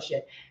KJ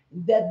version,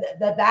 the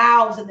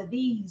thous and the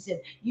these, and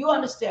you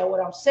understand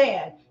what I'm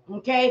saying,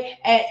 okay?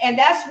 And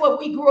that's what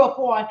we grew up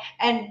on,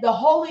 and the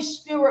Holy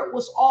Spirit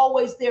was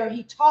always there.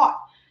 He taught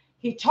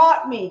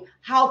me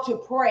how to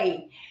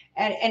pray,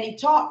 and he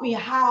taught me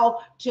how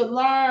to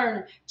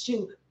learn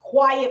to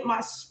quiet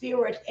my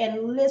spirit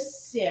and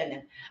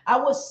listen. I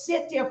would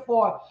sit there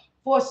for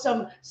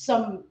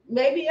some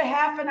maybe a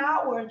half an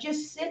hour and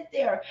just sit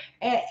there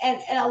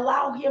and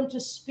allow him to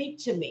speak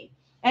to me.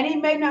 And he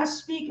may not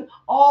speak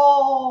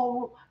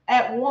all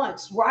at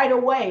once right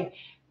away,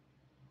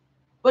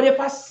 but if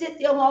I sit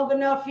there long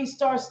enough, he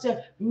starts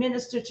to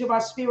minister to my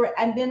spirit,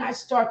 and then I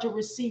start to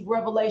receive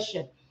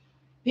revelation.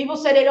 People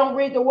say they don't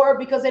read the word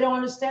because they don't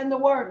understand the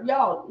word.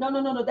 Yo,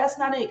 no. That's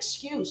not an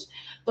excuse.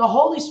 The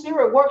Holy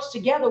Spirit works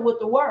together with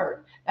the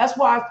word. That's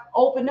why I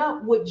open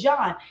up with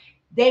John.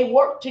 They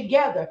work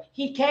together.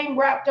 He came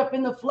wrapped up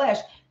in the flesh.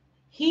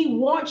 He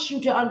wants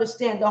you to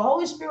understand. The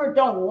Holy Spirit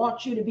don't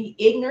want you to be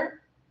ignorant.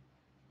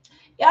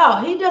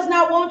 Yeah, he does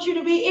not want you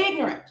to be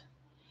ignorant.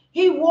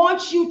 He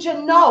wants you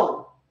to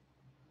know.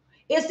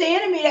 It's the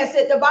enemy that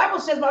said, the Bible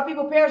says, my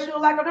people perish through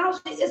lack of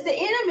knowledge. It's the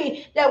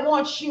enemy that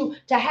wants you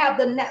to have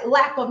the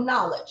lack of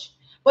knowledge.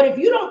 But if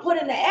you don't put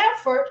in the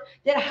effort,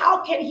 then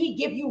how can he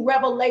give you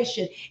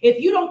revelation? If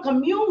you don't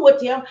commune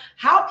with him,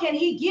 how can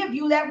he give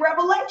you that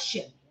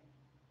revelation?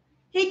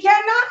 He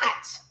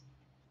cannot.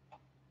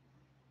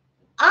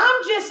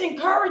 I'm just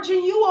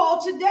encouraging you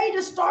all today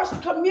to start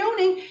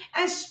communing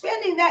and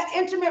spending that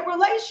intimate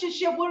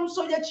relationship with him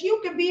so that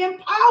you can be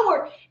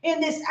empowered in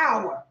this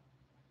hour.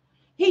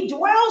 He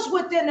dwells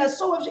within us.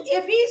 So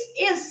if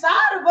he's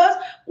inside of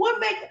us,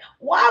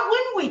 why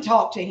wouldn't we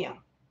talk to him?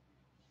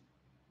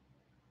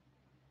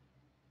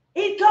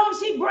 He comes,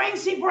 he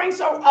brings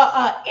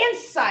a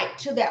insight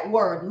to that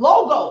word,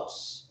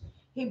 logos.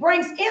 He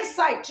brings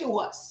insight to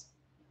us.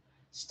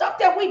 Stuff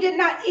that we did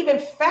not even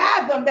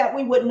fathom that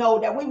we would know,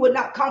 that we would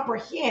not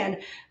comprehend.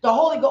 The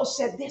Holy Ghost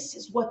said, this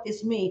is what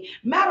this means.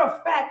 Matter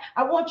of fact,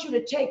 I want you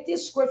to take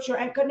this scripture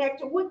and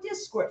connect it with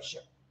this scripture.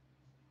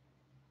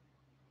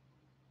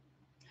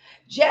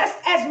 Just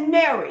as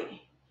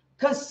Mary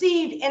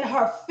conceived in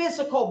her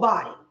physical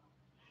body,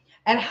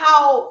 and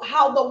how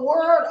the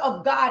word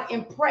of God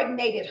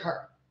impregnated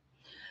her,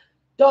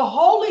 the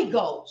Holy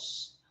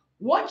Ghost,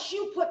 once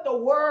you put the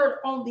word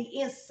on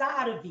the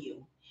inside of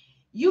you,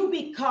 you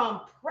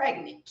become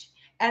pregnant.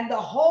 And the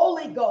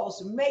Holy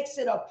Ghost makes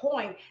it a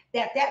point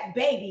that that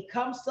baby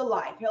comes to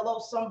life. Hello,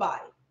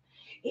 somebody.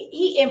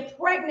 He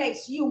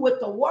impregnates you with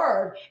the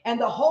word, and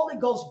the Holy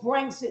Ghost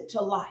brings it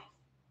to life.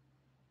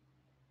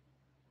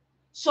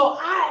 So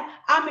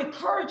I'm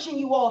encouraging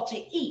you all to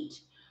eat.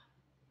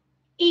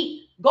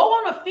 Eat. Go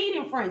on a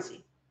feeding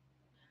frenzy.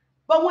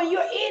 But when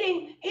you're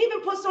eating,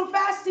 even put some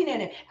fasting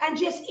in it and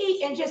just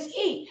eat and just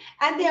eat.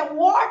 And then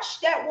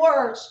watch that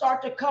word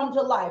start to come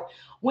to life.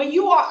 When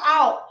you are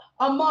out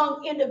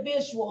among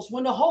individuals,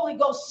 when the Holy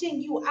Ghost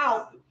sends you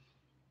out,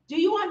 do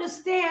you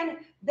understand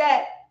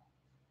that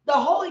the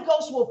Holy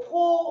Ghost will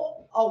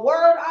pull a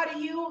word out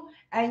of you,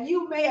 and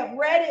you may have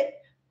read it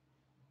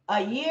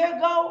a year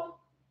ago,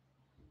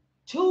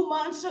 2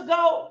 months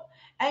ago,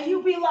 and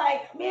you be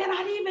like, man, I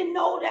didn't even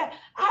know that.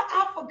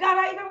 I forgot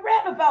I even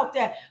read about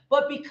that.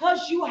 But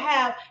because you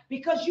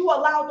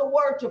allow the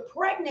word to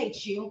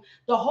pregnate you,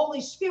 the Holy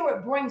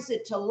Spirit brings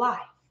it to life.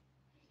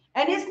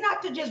 And it's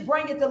not to just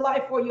bring it to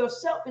life for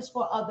yourself, it's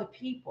for other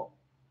people.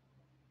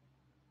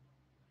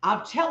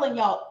 I'm telling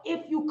y'all,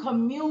 if you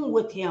commune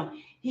with him,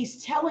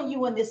 he's telling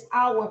you in this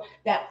hour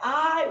that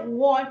I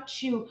want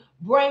to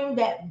bring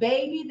that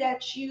baby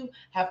that you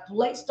have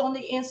placed on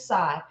the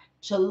inside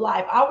to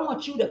life. I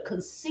want you to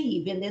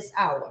conceive in this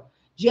hour,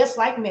 just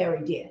like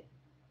Mary did.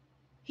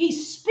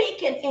 He's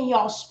speaking in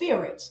your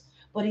spirits,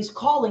 but he's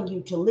calling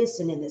you to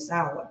listen in this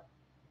hour.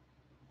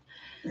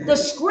 The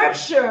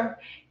scripture,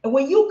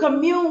 when you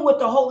commune with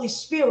the Holy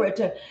Spirit,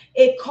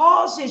 it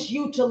causes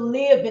you to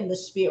live in the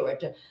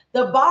Spirit.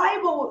 The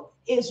Bible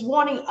is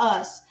wanting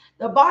us,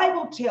 the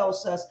Bible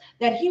tells us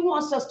that he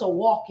wants us to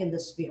walk in the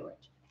Spirit.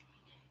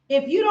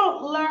 If you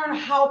don't learn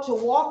how to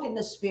walk in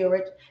the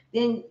Spirit,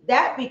 then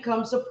that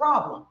becomes a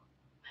problem.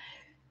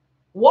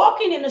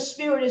 Walking in the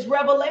Spirit is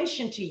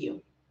revelation to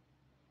you.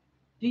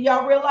 Do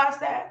y'all realize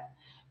that?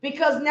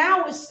 Because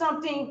now it's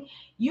something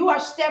you are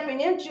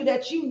stepping into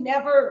that you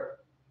never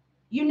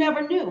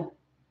knew.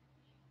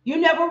 You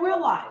never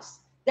realized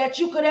that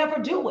you could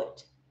ever do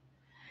it.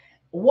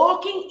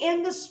 Walking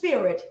in the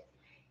Spirit,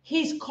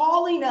 he's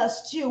calling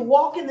us to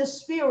walk in the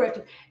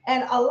Spirit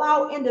and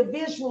allow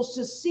individuals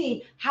to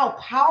see how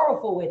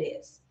powerful it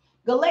is.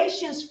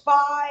 Galatians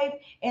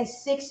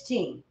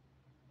 5:16.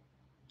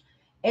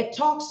 It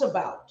talks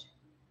about,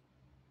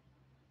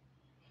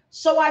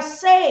 so I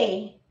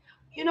say,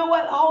 you know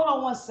what? Hold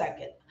on one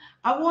second.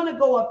 I want to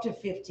go up to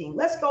 15.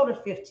 Let's go to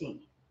 15.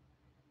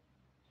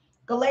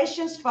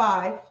 Galatians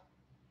 5,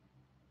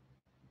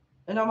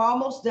 and I'm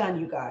almost done,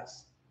 you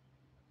guys.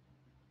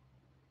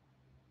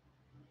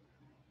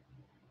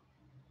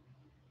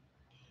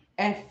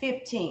 And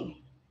 15.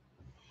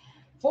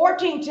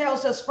 14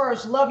 tells us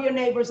first, love your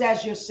neighbors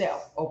as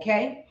yourself,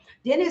 okay?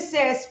 Then it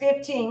says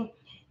 15,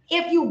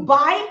 if you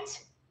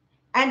bite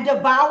and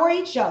devour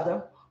each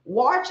other,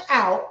 watch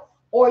out,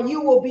 or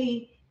you will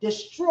be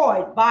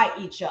destroyed by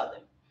each other.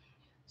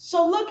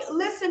 So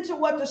listen to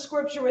what the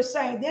scripture is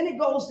saying. Then it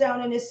goes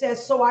down and it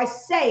says, so I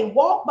say,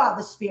 walk by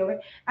the Spirit,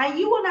 and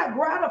you will not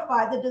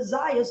gratify the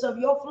desires of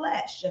your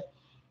flesh.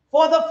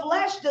 For the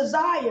flesh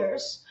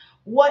desires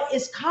what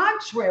is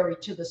contrary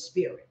to the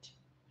Spirit,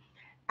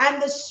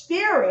 and the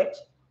Spirit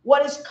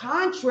what is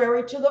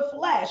contrary to the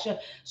flesh.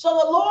 So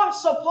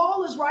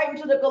Paul is writing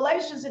to the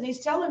Galatians and he's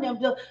telling them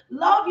to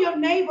love your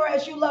neighbor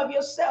as you love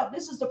yourself.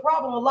 This is the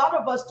problem. A lot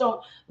of us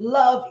don't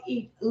love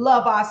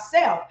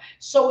ourselves.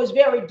 So it's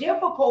very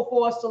difficult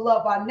for us to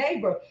love our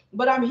neighbor.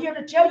 But I'm here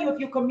to tell you, if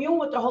you commune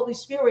with the Holy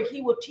Spirit,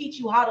 he will teach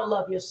you how to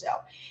love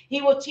yourself.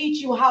 He will teach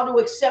you how to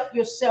accept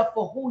yourself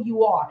for who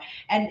you are.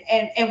 And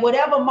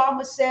whatever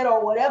mama said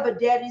or whatever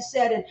daddy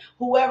said, and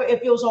whoever,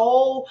 if it was an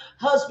old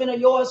husband of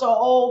yours or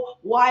old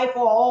wife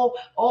or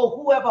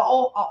whoever,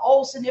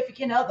 old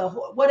significant other,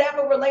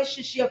 whatever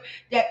relationship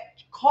that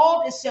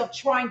called itself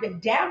trying to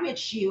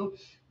damage you,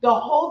 the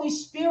Holy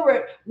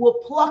Spirit will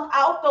pluck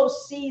out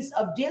those seeds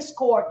of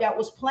discord that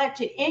was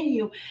planted in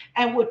you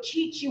and will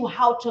teach you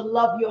how to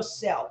love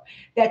yourself,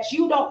 that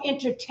you don't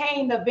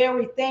entertain the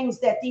very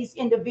things that these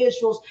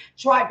individuals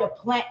tried to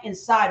plant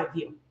inside of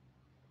you.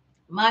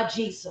 My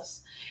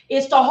Jesus.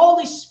 It's the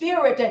Holy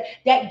Spirit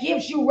that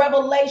gives you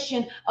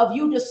revelation of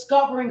you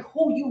discovering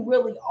who you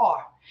really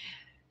are.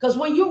 Because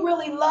when you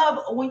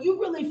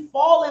really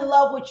fall in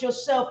love with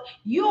yourself,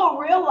 you'll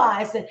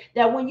realize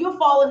that when you're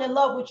falling in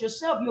love with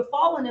yourself, you're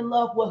falling in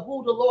love with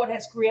who the Lord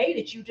has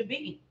created you to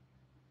be.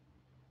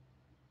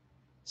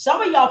 Some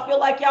of y'all feel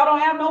like y'all don't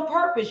have no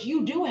purpose.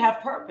 You do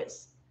have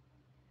purpose.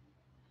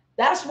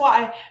 That's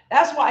why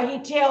he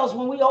tells,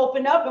 when we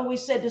open up and we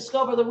said,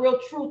 discover the real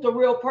truth, the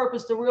real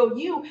purpose, the real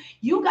you,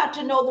 you got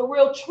to know the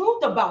real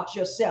truth about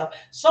yourself.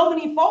 So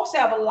many folks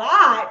have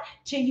lied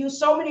to you.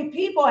 So many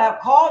people have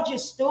called you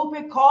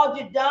stupid, called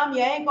you dumb.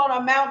 You ain't going to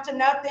amount to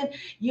nothing.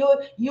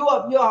 You're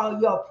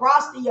a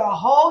prostitute, you're a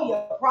hoe,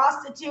 you're a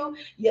prostitute,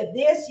 you're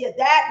this, you're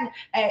that,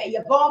 and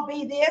you're going to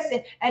be this.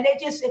 And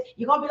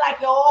you're going to be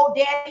like your old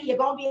daddy. You're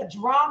going to be a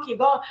drunk.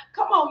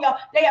 Come on, y'all.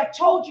 They have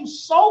told you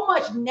so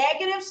much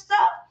negative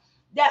stuff,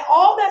 that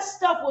all that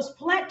stuff was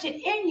planted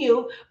in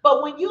you.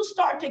 But when you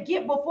start to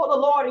get before the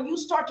Lord and you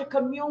start to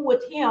commune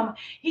with him,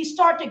 he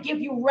starts to give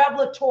you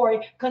revelatory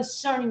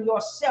concerning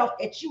yourself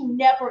that you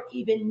never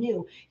even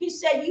knew. He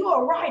said,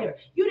 you're a writer.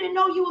 You didn't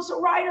know you was a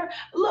writer?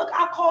 Look,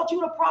 I called you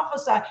to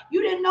prophesy.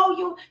 You didn't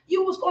know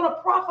you was going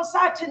to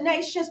prophesy to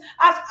nations.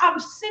 I'm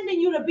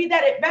sending you to be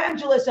that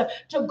evangelist,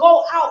 to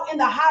go out in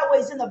the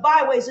highways and the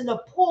byways and to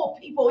pull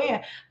people in.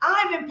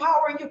 I'm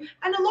empowering you.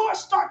 And the Lord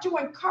start to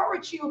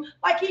encourage you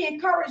like he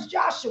encouraged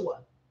Joshua.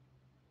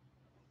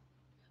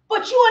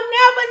 But you will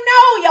never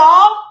know,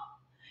 y'all,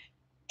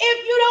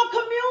 if you don't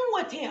commune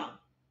with him.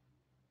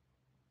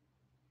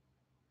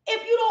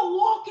 If you don't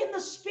walk in the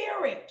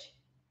Spirit,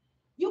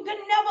 you can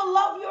never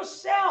love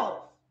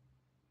yourself.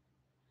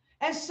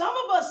 And some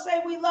of us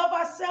say we love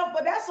ourselves,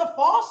 but that's a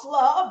false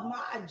love.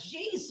 My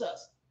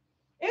Jesus.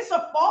 It's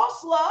a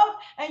false love,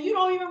 and you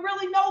don't even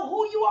really know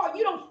who you are.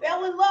 You don't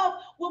fall in love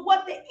with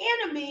what the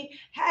enemy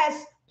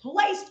has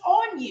placed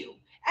on you.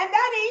 And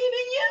that ain't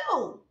even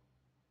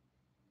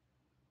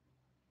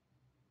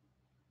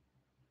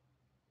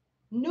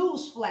you.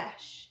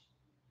 Newsflash.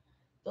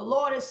 The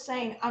Lord is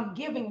saying, I'm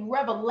giving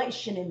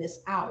revelation in this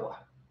hour.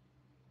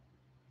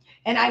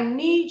 And I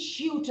need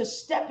you to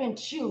step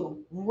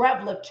into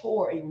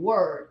revelatory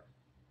word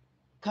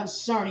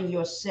concerning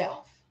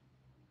yourself.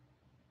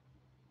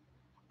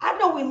 I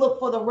know we look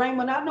for the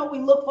rhema. I know we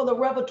look for the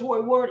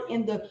revelatory word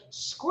in the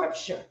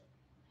scripture.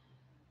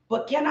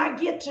 But can I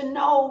get to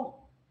know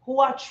who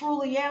I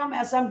truly am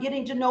as I'm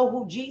getting to know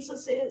who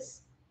Jesus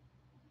is?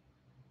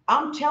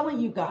 I'm telling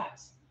you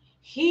guys,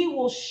 he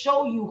will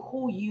show you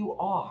who you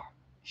are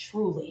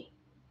truly.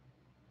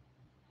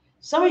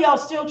 Some of y'all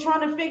still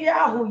trying to figure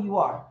out who you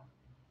are.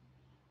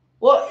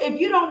 Well,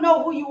 if you don't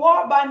know who you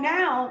are by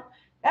now,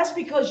 that's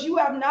because you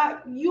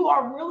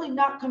are really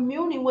not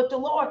communing with the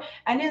Lord.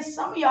 And then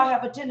some of y'all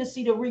have a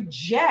tendency to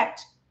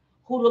reject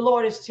who the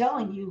Lord is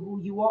telling you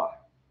who you are.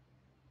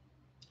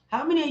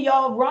 How many of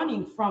y'all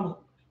running from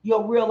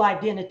your real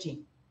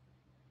identity?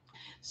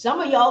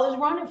 Some of y'all is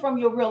running from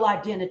your real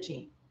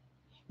identity.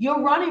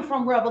 You're running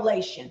from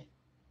revelation.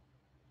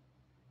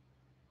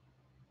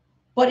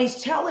 But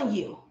he's telling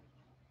you,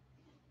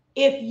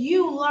 if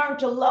you learn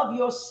to love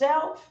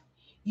yourself,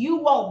 you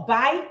won't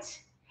bite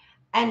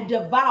and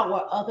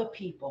devour other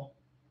people.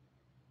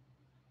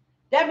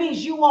 That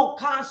means you won't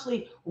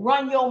constantly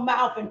run your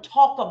mouth and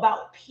talk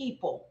about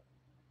people.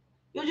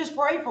 You'll just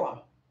pray for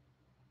them.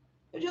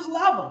 You just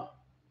love them.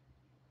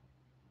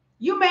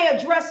 You may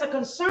address a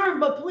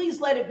concern, but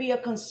please let it be a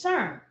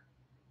concern.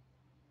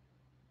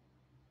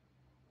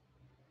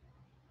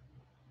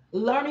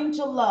 Learning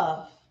to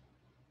love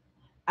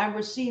and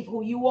receive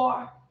who you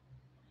are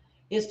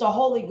is the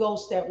Holy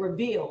Ghost that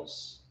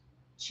reveals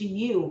to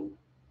you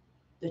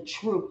the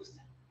truth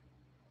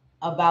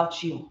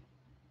about you.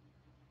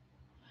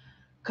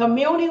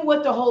 Communing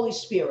with the Holy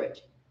Spirit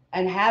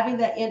and having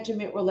that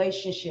intimate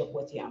relationship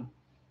with Him.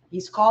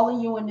 He's calling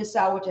you in this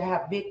hour to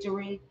have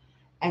victory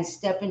and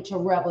step into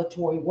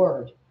revelatory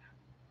word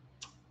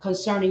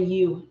concerning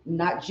you,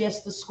 not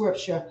just the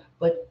scripture,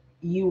 but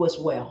you as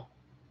well.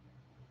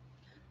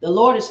 The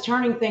Lord is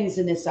turning things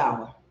in this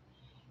hour.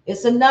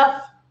 It's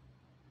enough.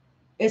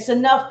 It's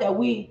enough that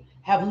we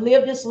have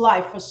lived this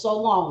life for so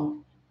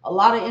long. A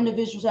lot of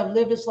individuals have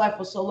lived this life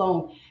for so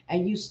long,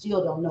 and you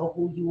still don't know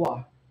who you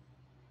are.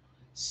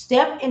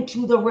 Step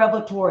into the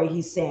revelatory,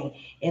 he's saying,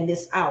 in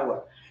this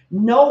hour.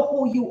 Know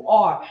who you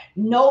are.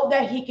 Know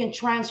that he can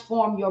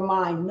transform your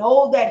mind.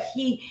 Know that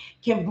he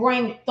can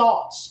bring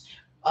thoughts.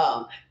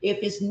 If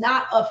it's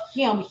not of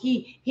him,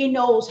 he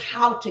knows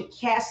how to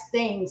cast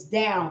things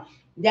down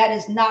that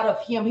is not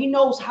of him. He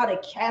knows how to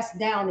cast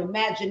down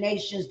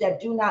imaginations that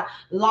do not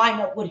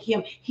line up with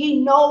him.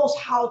 He knows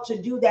how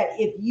to do that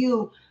if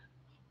you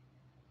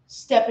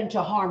step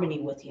into harmony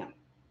with him.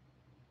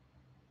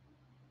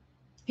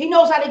 He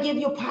knows how to give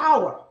you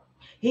power.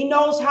 He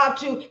knows how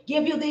to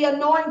give you the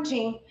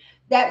anointing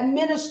that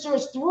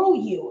ministers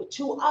through you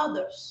to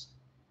others.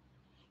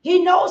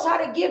 He knows how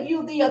to give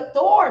you the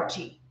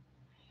authority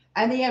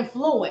and the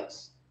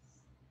influence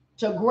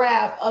to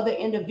grab other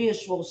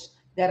individuals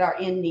that are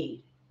in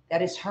need,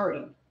 that is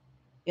hurting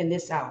in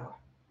this hour.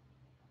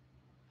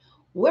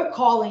 We're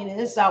calling in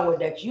this hour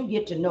that you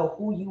get to know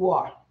who you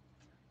are.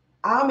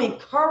 I'm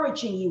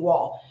encouraging you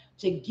all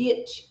to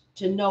get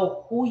to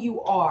know who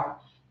you are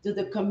through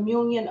the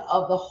communion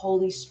of the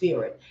Holy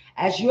Spirit.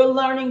 As you're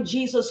learning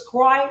Jesus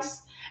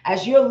Christ,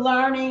 as you're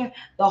learning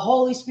the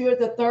Holy Spirit,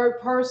 the third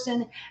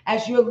person,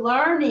 as you're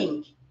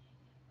learning,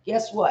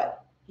 guess what?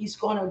 He's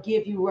going to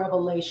give you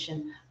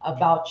revelation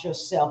about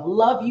yourself.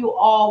 Love you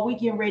all. We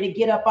getting ready to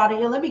get up out of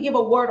here. Let me give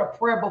a word of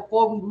prayer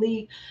before we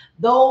leave.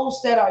 Those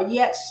that are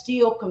yet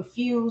still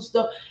confused,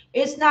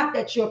 it's not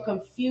that you're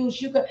confused.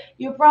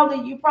 You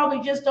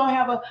probably just don't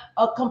have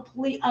a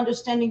complete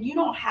understanding. You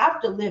don't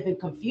have to live in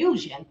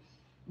confusion,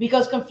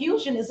 because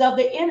confusion is of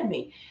the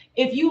enemy.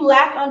 If you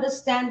lack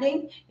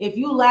understanding, if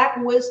you lack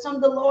wisdom,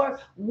 the Lord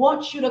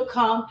wants you to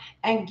come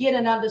and get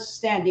an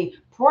understanding.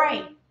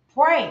 Pray.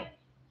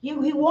 He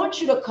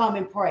wants you to come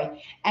and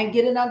pray and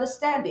get an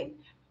understanding.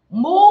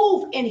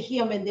 Move in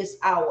him in this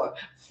hour.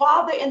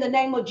 Father, in the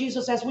name of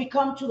Jesus, as we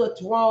come to the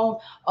throne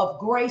of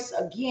grace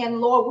again,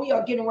 Lord, we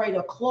are getting ready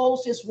to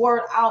close this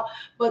word out.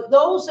 But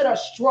those that are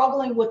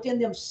struggling within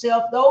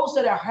themselves, those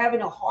that are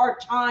having a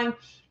hard time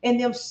in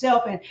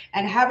themselves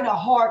and having a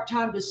hard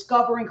time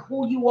discovering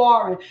who you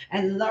are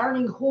and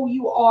learning who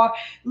you are,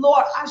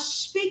 Lord, I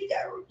speak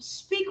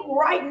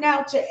right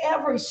now to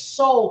every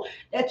soul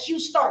that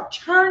you start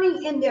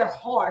turning in their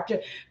heart,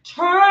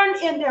 turn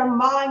in their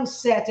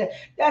mindset,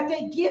 that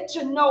they get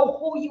to know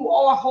who you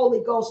are,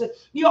 Holy Ghost.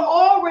 You're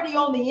already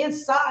on the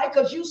inside,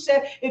 because you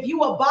said, if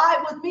you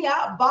abide with me,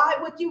 I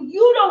abide with you.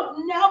 You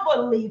don't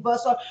never leave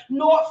us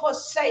nor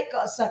forsake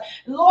us.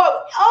 Lord,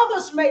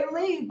 others may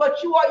leave,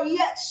 but you are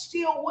yet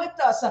still with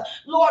us.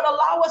 Lord,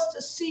 allow us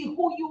to see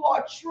who you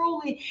are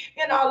truly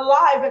in our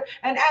life.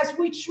 And as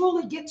we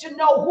truly get to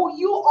know who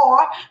you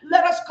are,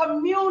 let us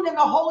commune in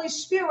the Holy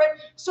Spirit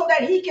so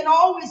that he can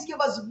always give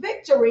us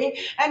victory,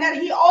 and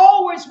that he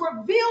always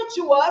reveal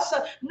to us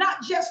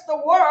not just the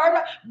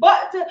word,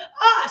 but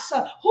us,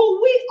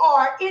 who we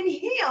are in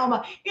him,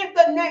 in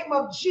the name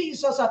of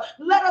Jesus.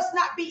 Let us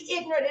not be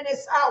ignorant in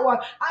this hour.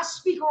 I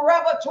speak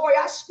revelatory.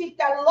 I speak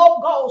that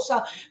logos.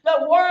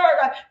 The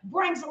word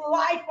brings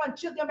life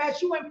unto them as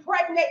you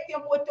impregnate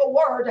them with the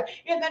word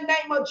in the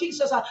name of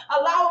Jesus.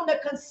 Allow them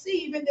to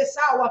conceive in this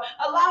hour.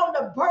 Allow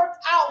them to birth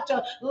out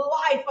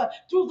life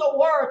through the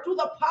word, through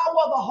the power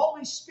of the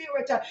Holy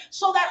Spirit,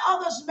 so that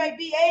others may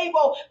be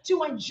able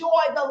to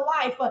enjoy the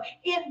life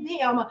in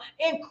them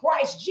in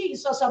Christ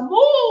Jesus.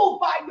 Move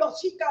by your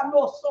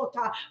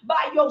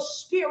by your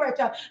spirit.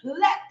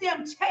 Let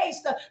them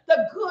taste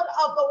the good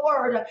of the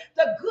word,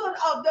 the good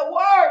of the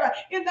word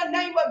in the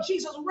name of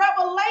Jesus.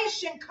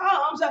 Revelation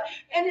comes,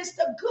 and it's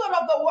the good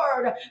of the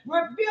word,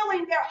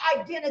 revealing their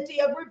identity,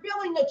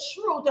 revealing the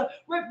truth,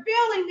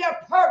 revealing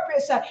their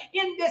purpose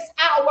in this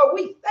hour.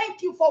 We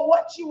thank you for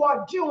what you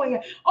are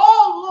doing.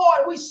 Oh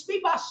Lord, we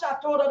speak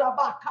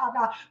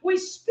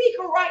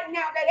right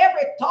now that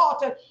every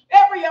thought,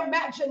 every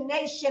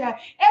imagination,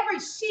 every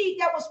seed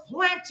that was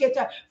planted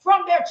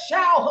from their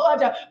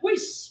childhood, we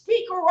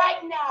speak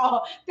right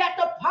now that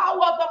the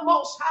power of the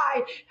Most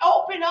High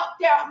open up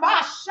their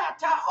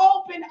mindset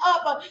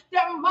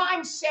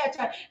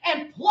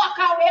and pluck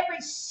out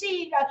every seed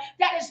seed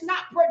that is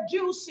not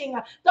producing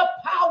the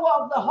power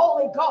of the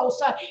Holy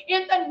Ghost.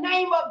 In the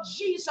name of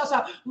Jesus,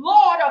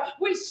 Lord,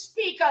 we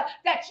speak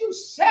that you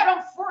set them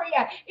free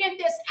in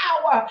this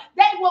hour.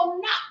 They will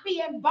not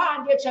be in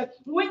bondage.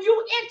 When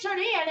you entered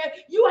in,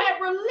 you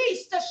had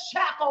released the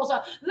shackles.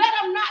 Let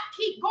them not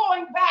keep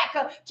going back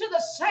to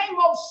the same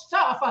old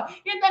stuff.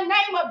 In the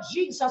name of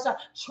Jesus,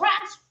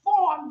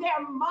 transform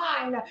their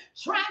mind,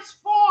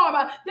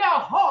 transform their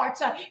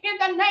hearts in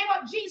the name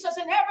of Jesus,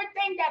 and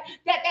everything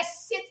that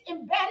sits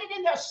embedded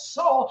in their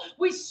soul.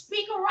 We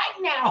speak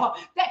right now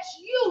that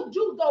you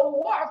do the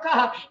work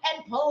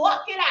and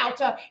pluck it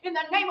out in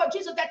the name of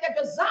Jesus, that their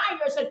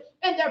desires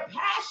and their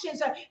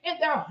passions and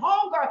their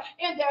hunger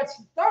and their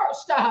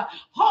thirst,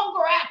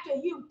 hunger after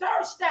you,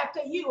 thirst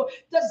after you,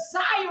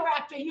 desire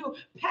after you,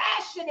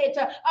 passionate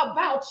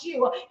about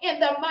you in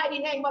the mighty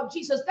name of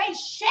Jesus. They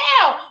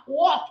shall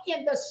walk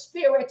in the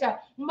spirit,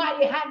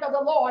 mighty hand of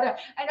the Lord, and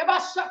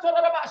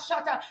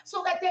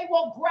so that they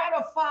will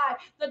gratify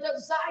the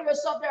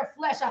desires of their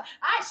flesh.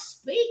 I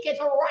speak it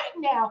right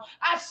now.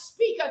 I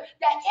speak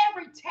that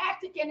every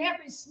tactic and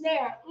every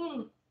snare,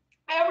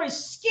 every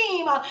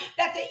scheme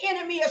that the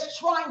enemy is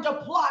trying to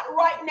plot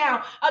right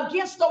now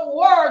against the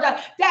word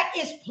that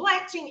is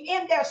planting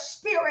in their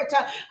spirit,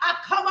 I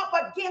come up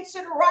against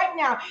it right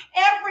now.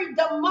 Every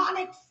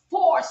demonic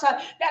force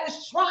that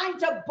is trying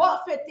to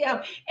buffet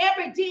them,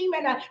 every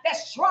demon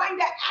that's trying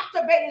to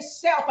activate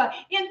itself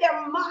in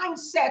their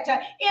mindset,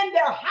 in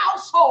their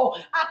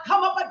household, I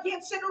come up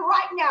against it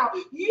right now.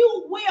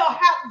 You will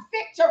have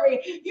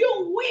victory.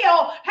 You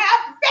will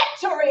have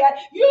victory.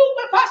 You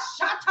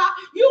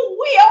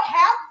will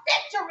have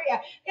victory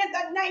in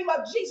the name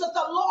of Jesus.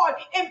 The Lord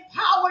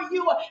empower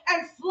you,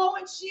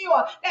 influence you,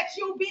 that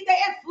you be the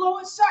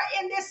influencer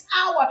in this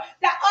hour,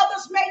 that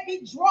others may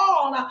be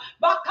drawn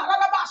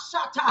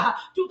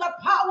to the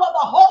power of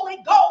the Holy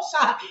Ghost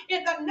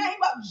in the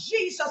name of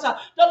Jesus. The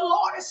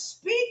Lord is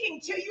speaking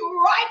to you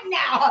right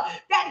now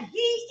that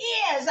He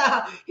is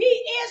the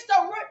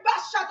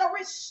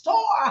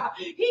restorer.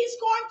 He's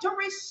going to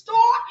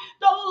restore.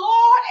 The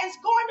Lord is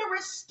going to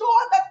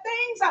restore the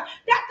things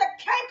that the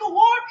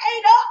cankerworm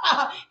ate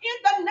up in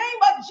the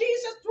name of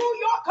Jesus through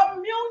your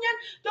communion.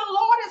 The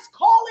Lord is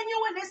calling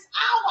you in this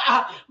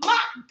hour,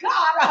 my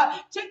God,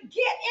 to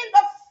get in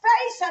the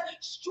face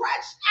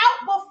stretched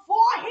out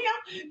before Him.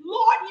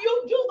 Lord,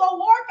 you do the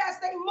work as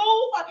they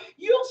move.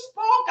 You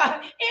spoke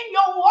in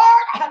your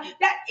word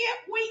that if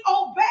we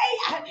obey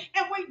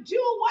and we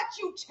do what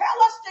you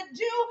tell us to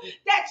do,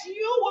 that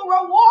you will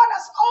reward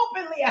us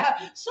openly.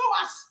 So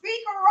I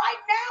speak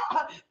right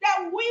now that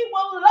we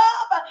will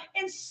love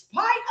in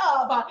spite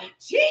of.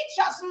 Teach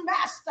us,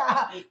 Master,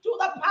 through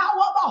the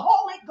power of the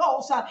Holy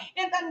Ghost.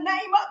 In the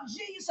name of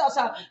Jesus,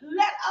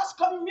 let us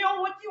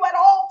commune with you at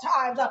all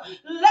times.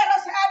 Let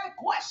us have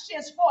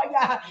questions for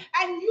you,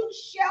 and you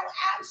shall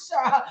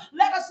answer.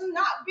 Let us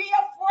not be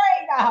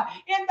afraid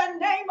in the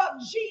name of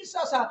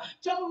Jesus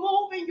to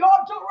move in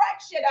your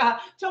direction,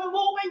 to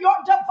move in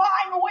your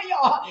divine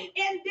will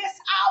in this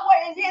hour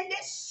and in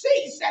this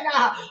season.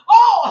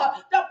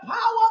 The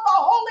power of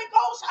the Holy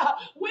Ghost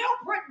will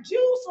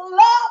produce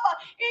love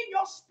in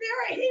your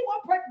spirit. He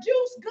will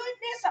produce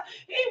goodness.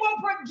 He will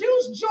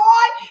produce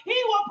joy.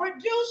 He will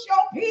produce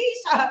your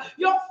peace,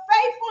 your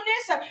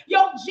faithfulness,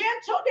 your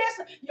gentleness,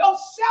 your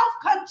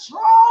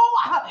self-control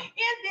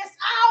in this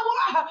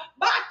hour.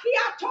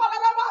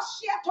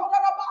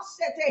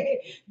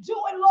 Do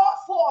it, Lord,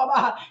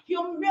 for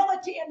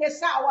humility in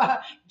this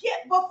hour.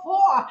 Get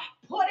before,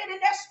 put it in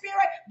their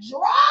spirit,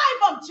 drive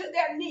them to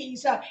their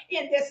knees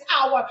in this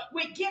hour.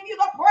 We give you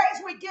the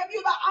praise, we give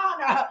you the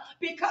honor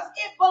because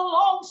it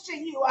belongs to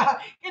you. I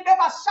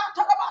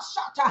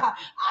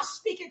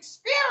speak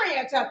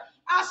experience.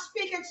 I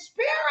speak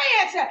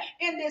experience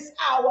in this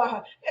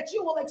hour, that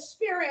you will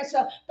experience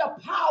the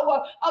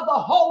power of the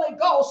Holy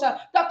Ghost,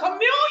 the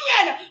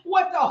communion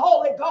with the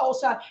Holy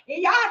Ghost.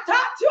 In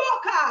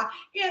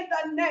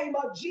the name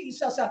of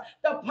Jesus, the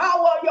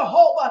power of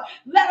Jehovah,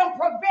 let them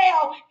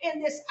prevail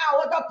in this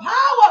hour. The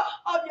power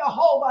of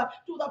Jehovah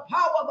through the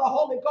power of the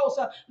Holy Ghost,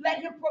 let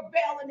him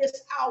prevail in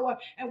this hour.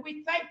 And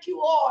we thank you,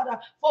 Lord,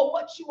 for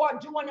what you are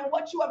doing and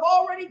what you have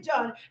already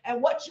done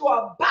and what you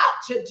are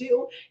about to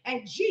do.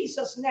 In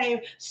Jesus' name,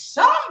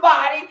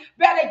 somebody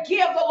better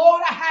give the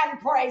Lord a hand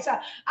praise.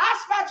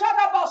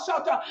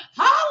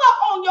 Holler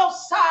on your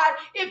side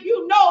if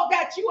you know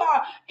that you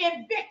are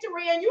in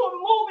victory and you are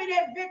moving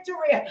in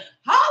victory.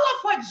 Holler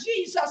for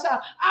Jesus.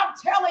 I'm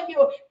telling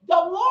you, the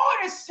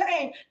Lord is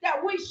saying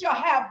that we shall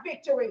have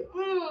victory.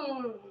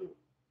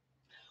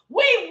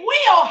 We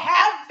will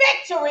have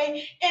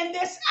victory in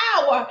this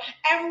hour,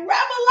 and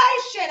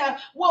revelation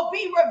will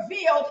be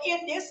revealed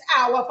in this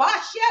hour.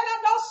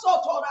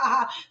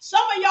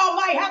 Some of y'all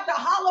might have to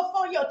holler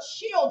for your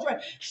children.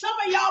 Some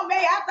of y'all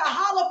may have to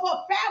holler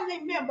for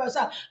family members.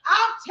 I'm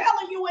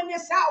telling you in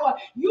this hour,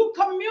 you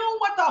commune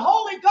with the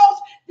Holy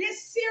Ghost.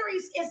 This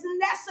series is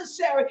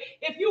necessary.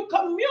 If you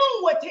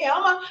commune with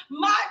him,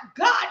 my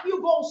God,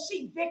 you're going to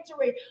see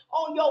victory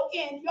on your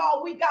end.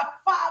 Y'all, we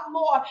got 5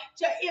 more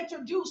to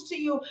introduce to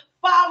you.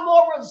 5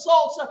 more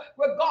results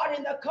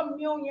regarding the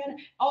communion.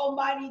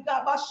 Almighty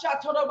God.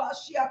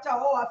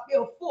 Oh, I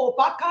feel full.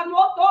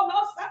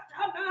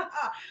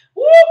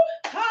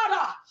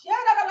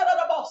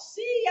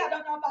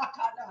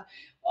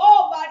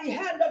 Oh, mighty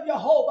hand of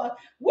Jehovah.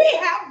 We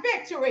have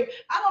victory.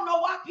 I don't know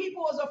why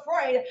people is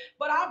afraid,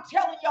 but I'm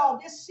telling y'all,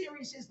 this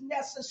series is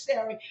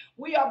necessary.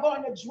 We are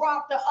going to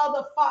drop the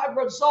other 5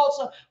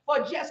 results for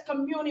just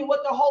communing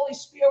with the Holy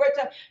Spirit.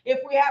 If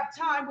we have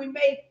time, we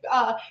may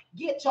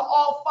get to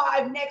all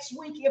 5 next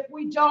week. If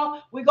we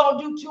don't, we're going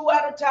to do 2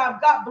 at a time.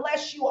 God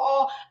bless you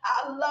all.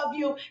 I love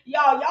you.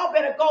 Y'all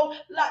better go.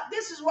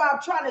 This is why I'm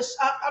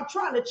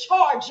trying to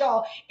charge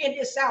y'all in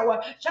this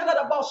hour.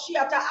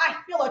 I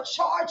feel a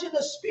charge in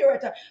the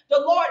spirit. The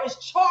Lord is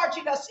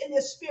charging us in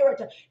this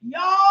spirit.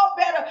 Y'all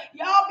better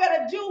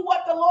do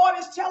what the Lord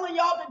is telling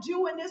y'all to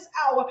do in this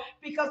hour,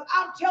 because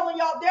I'm telling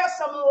y'all there's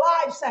some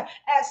lives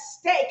at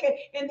stake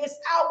in this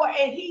hour,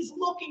 and he's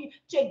looking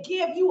to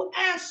give you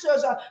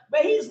answers,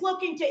 but he's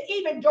looking to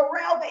even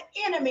derail the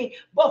enemy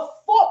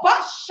before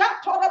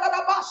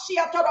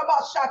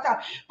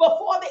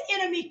the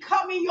enemy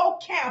come in your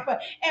camp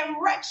and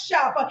wreck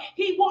shop.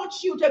 He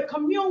wants you to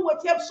commune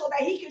with him so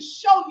that he can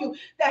show you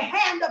the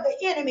hand of the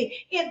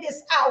enemy in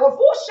this hour.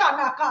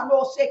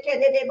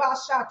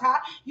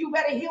 You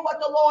better hear what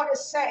the Lord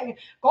is saying.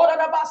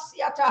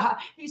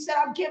 He said,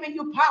 I'm giving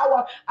you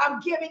power. I'm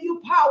giving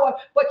you power,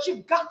 but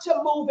you've got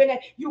to move in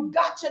it. You've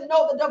got to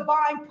know the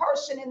divine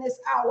person in this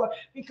hour,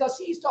 because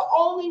he's the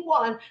only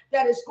one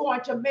that is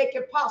going to make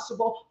it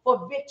possible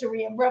for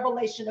victory and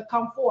revelation to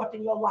come forth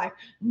in your life.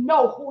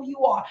 Know who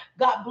you are.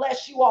 God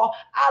bless you all.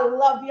 I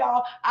love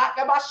y'all.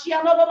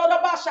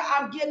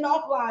 I'm getting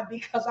offline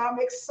because I'm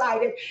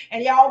excited.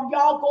 And y'all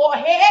go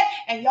ahead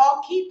and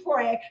y'all keep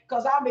praying,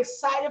 because I'm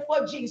excited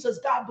for Jesus.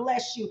 God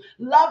bless you.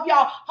 Love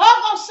y'all.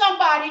 Hug on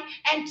somebody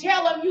and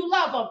tell them you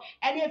love them.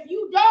 And if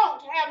you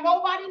don't have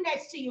nobody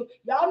next to you,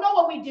 y'all know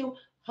what we do.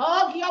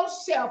 Hug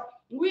yourself.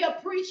 We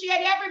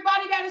appreciate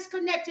everybody that is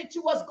connected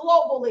to us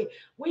globally.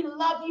 We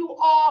love you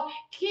all.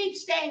 Keep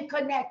staying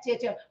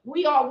connected.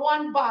 We are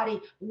one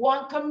body,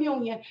 one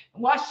communion,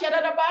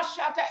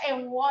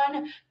 and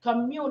one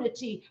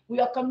community. We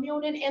are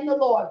communing in the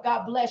Lord.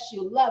 God bless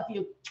you. Love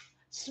you.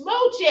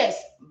 Smooches.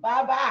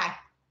 Bye-bye.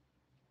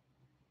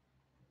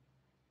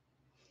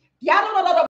 Y'all don't know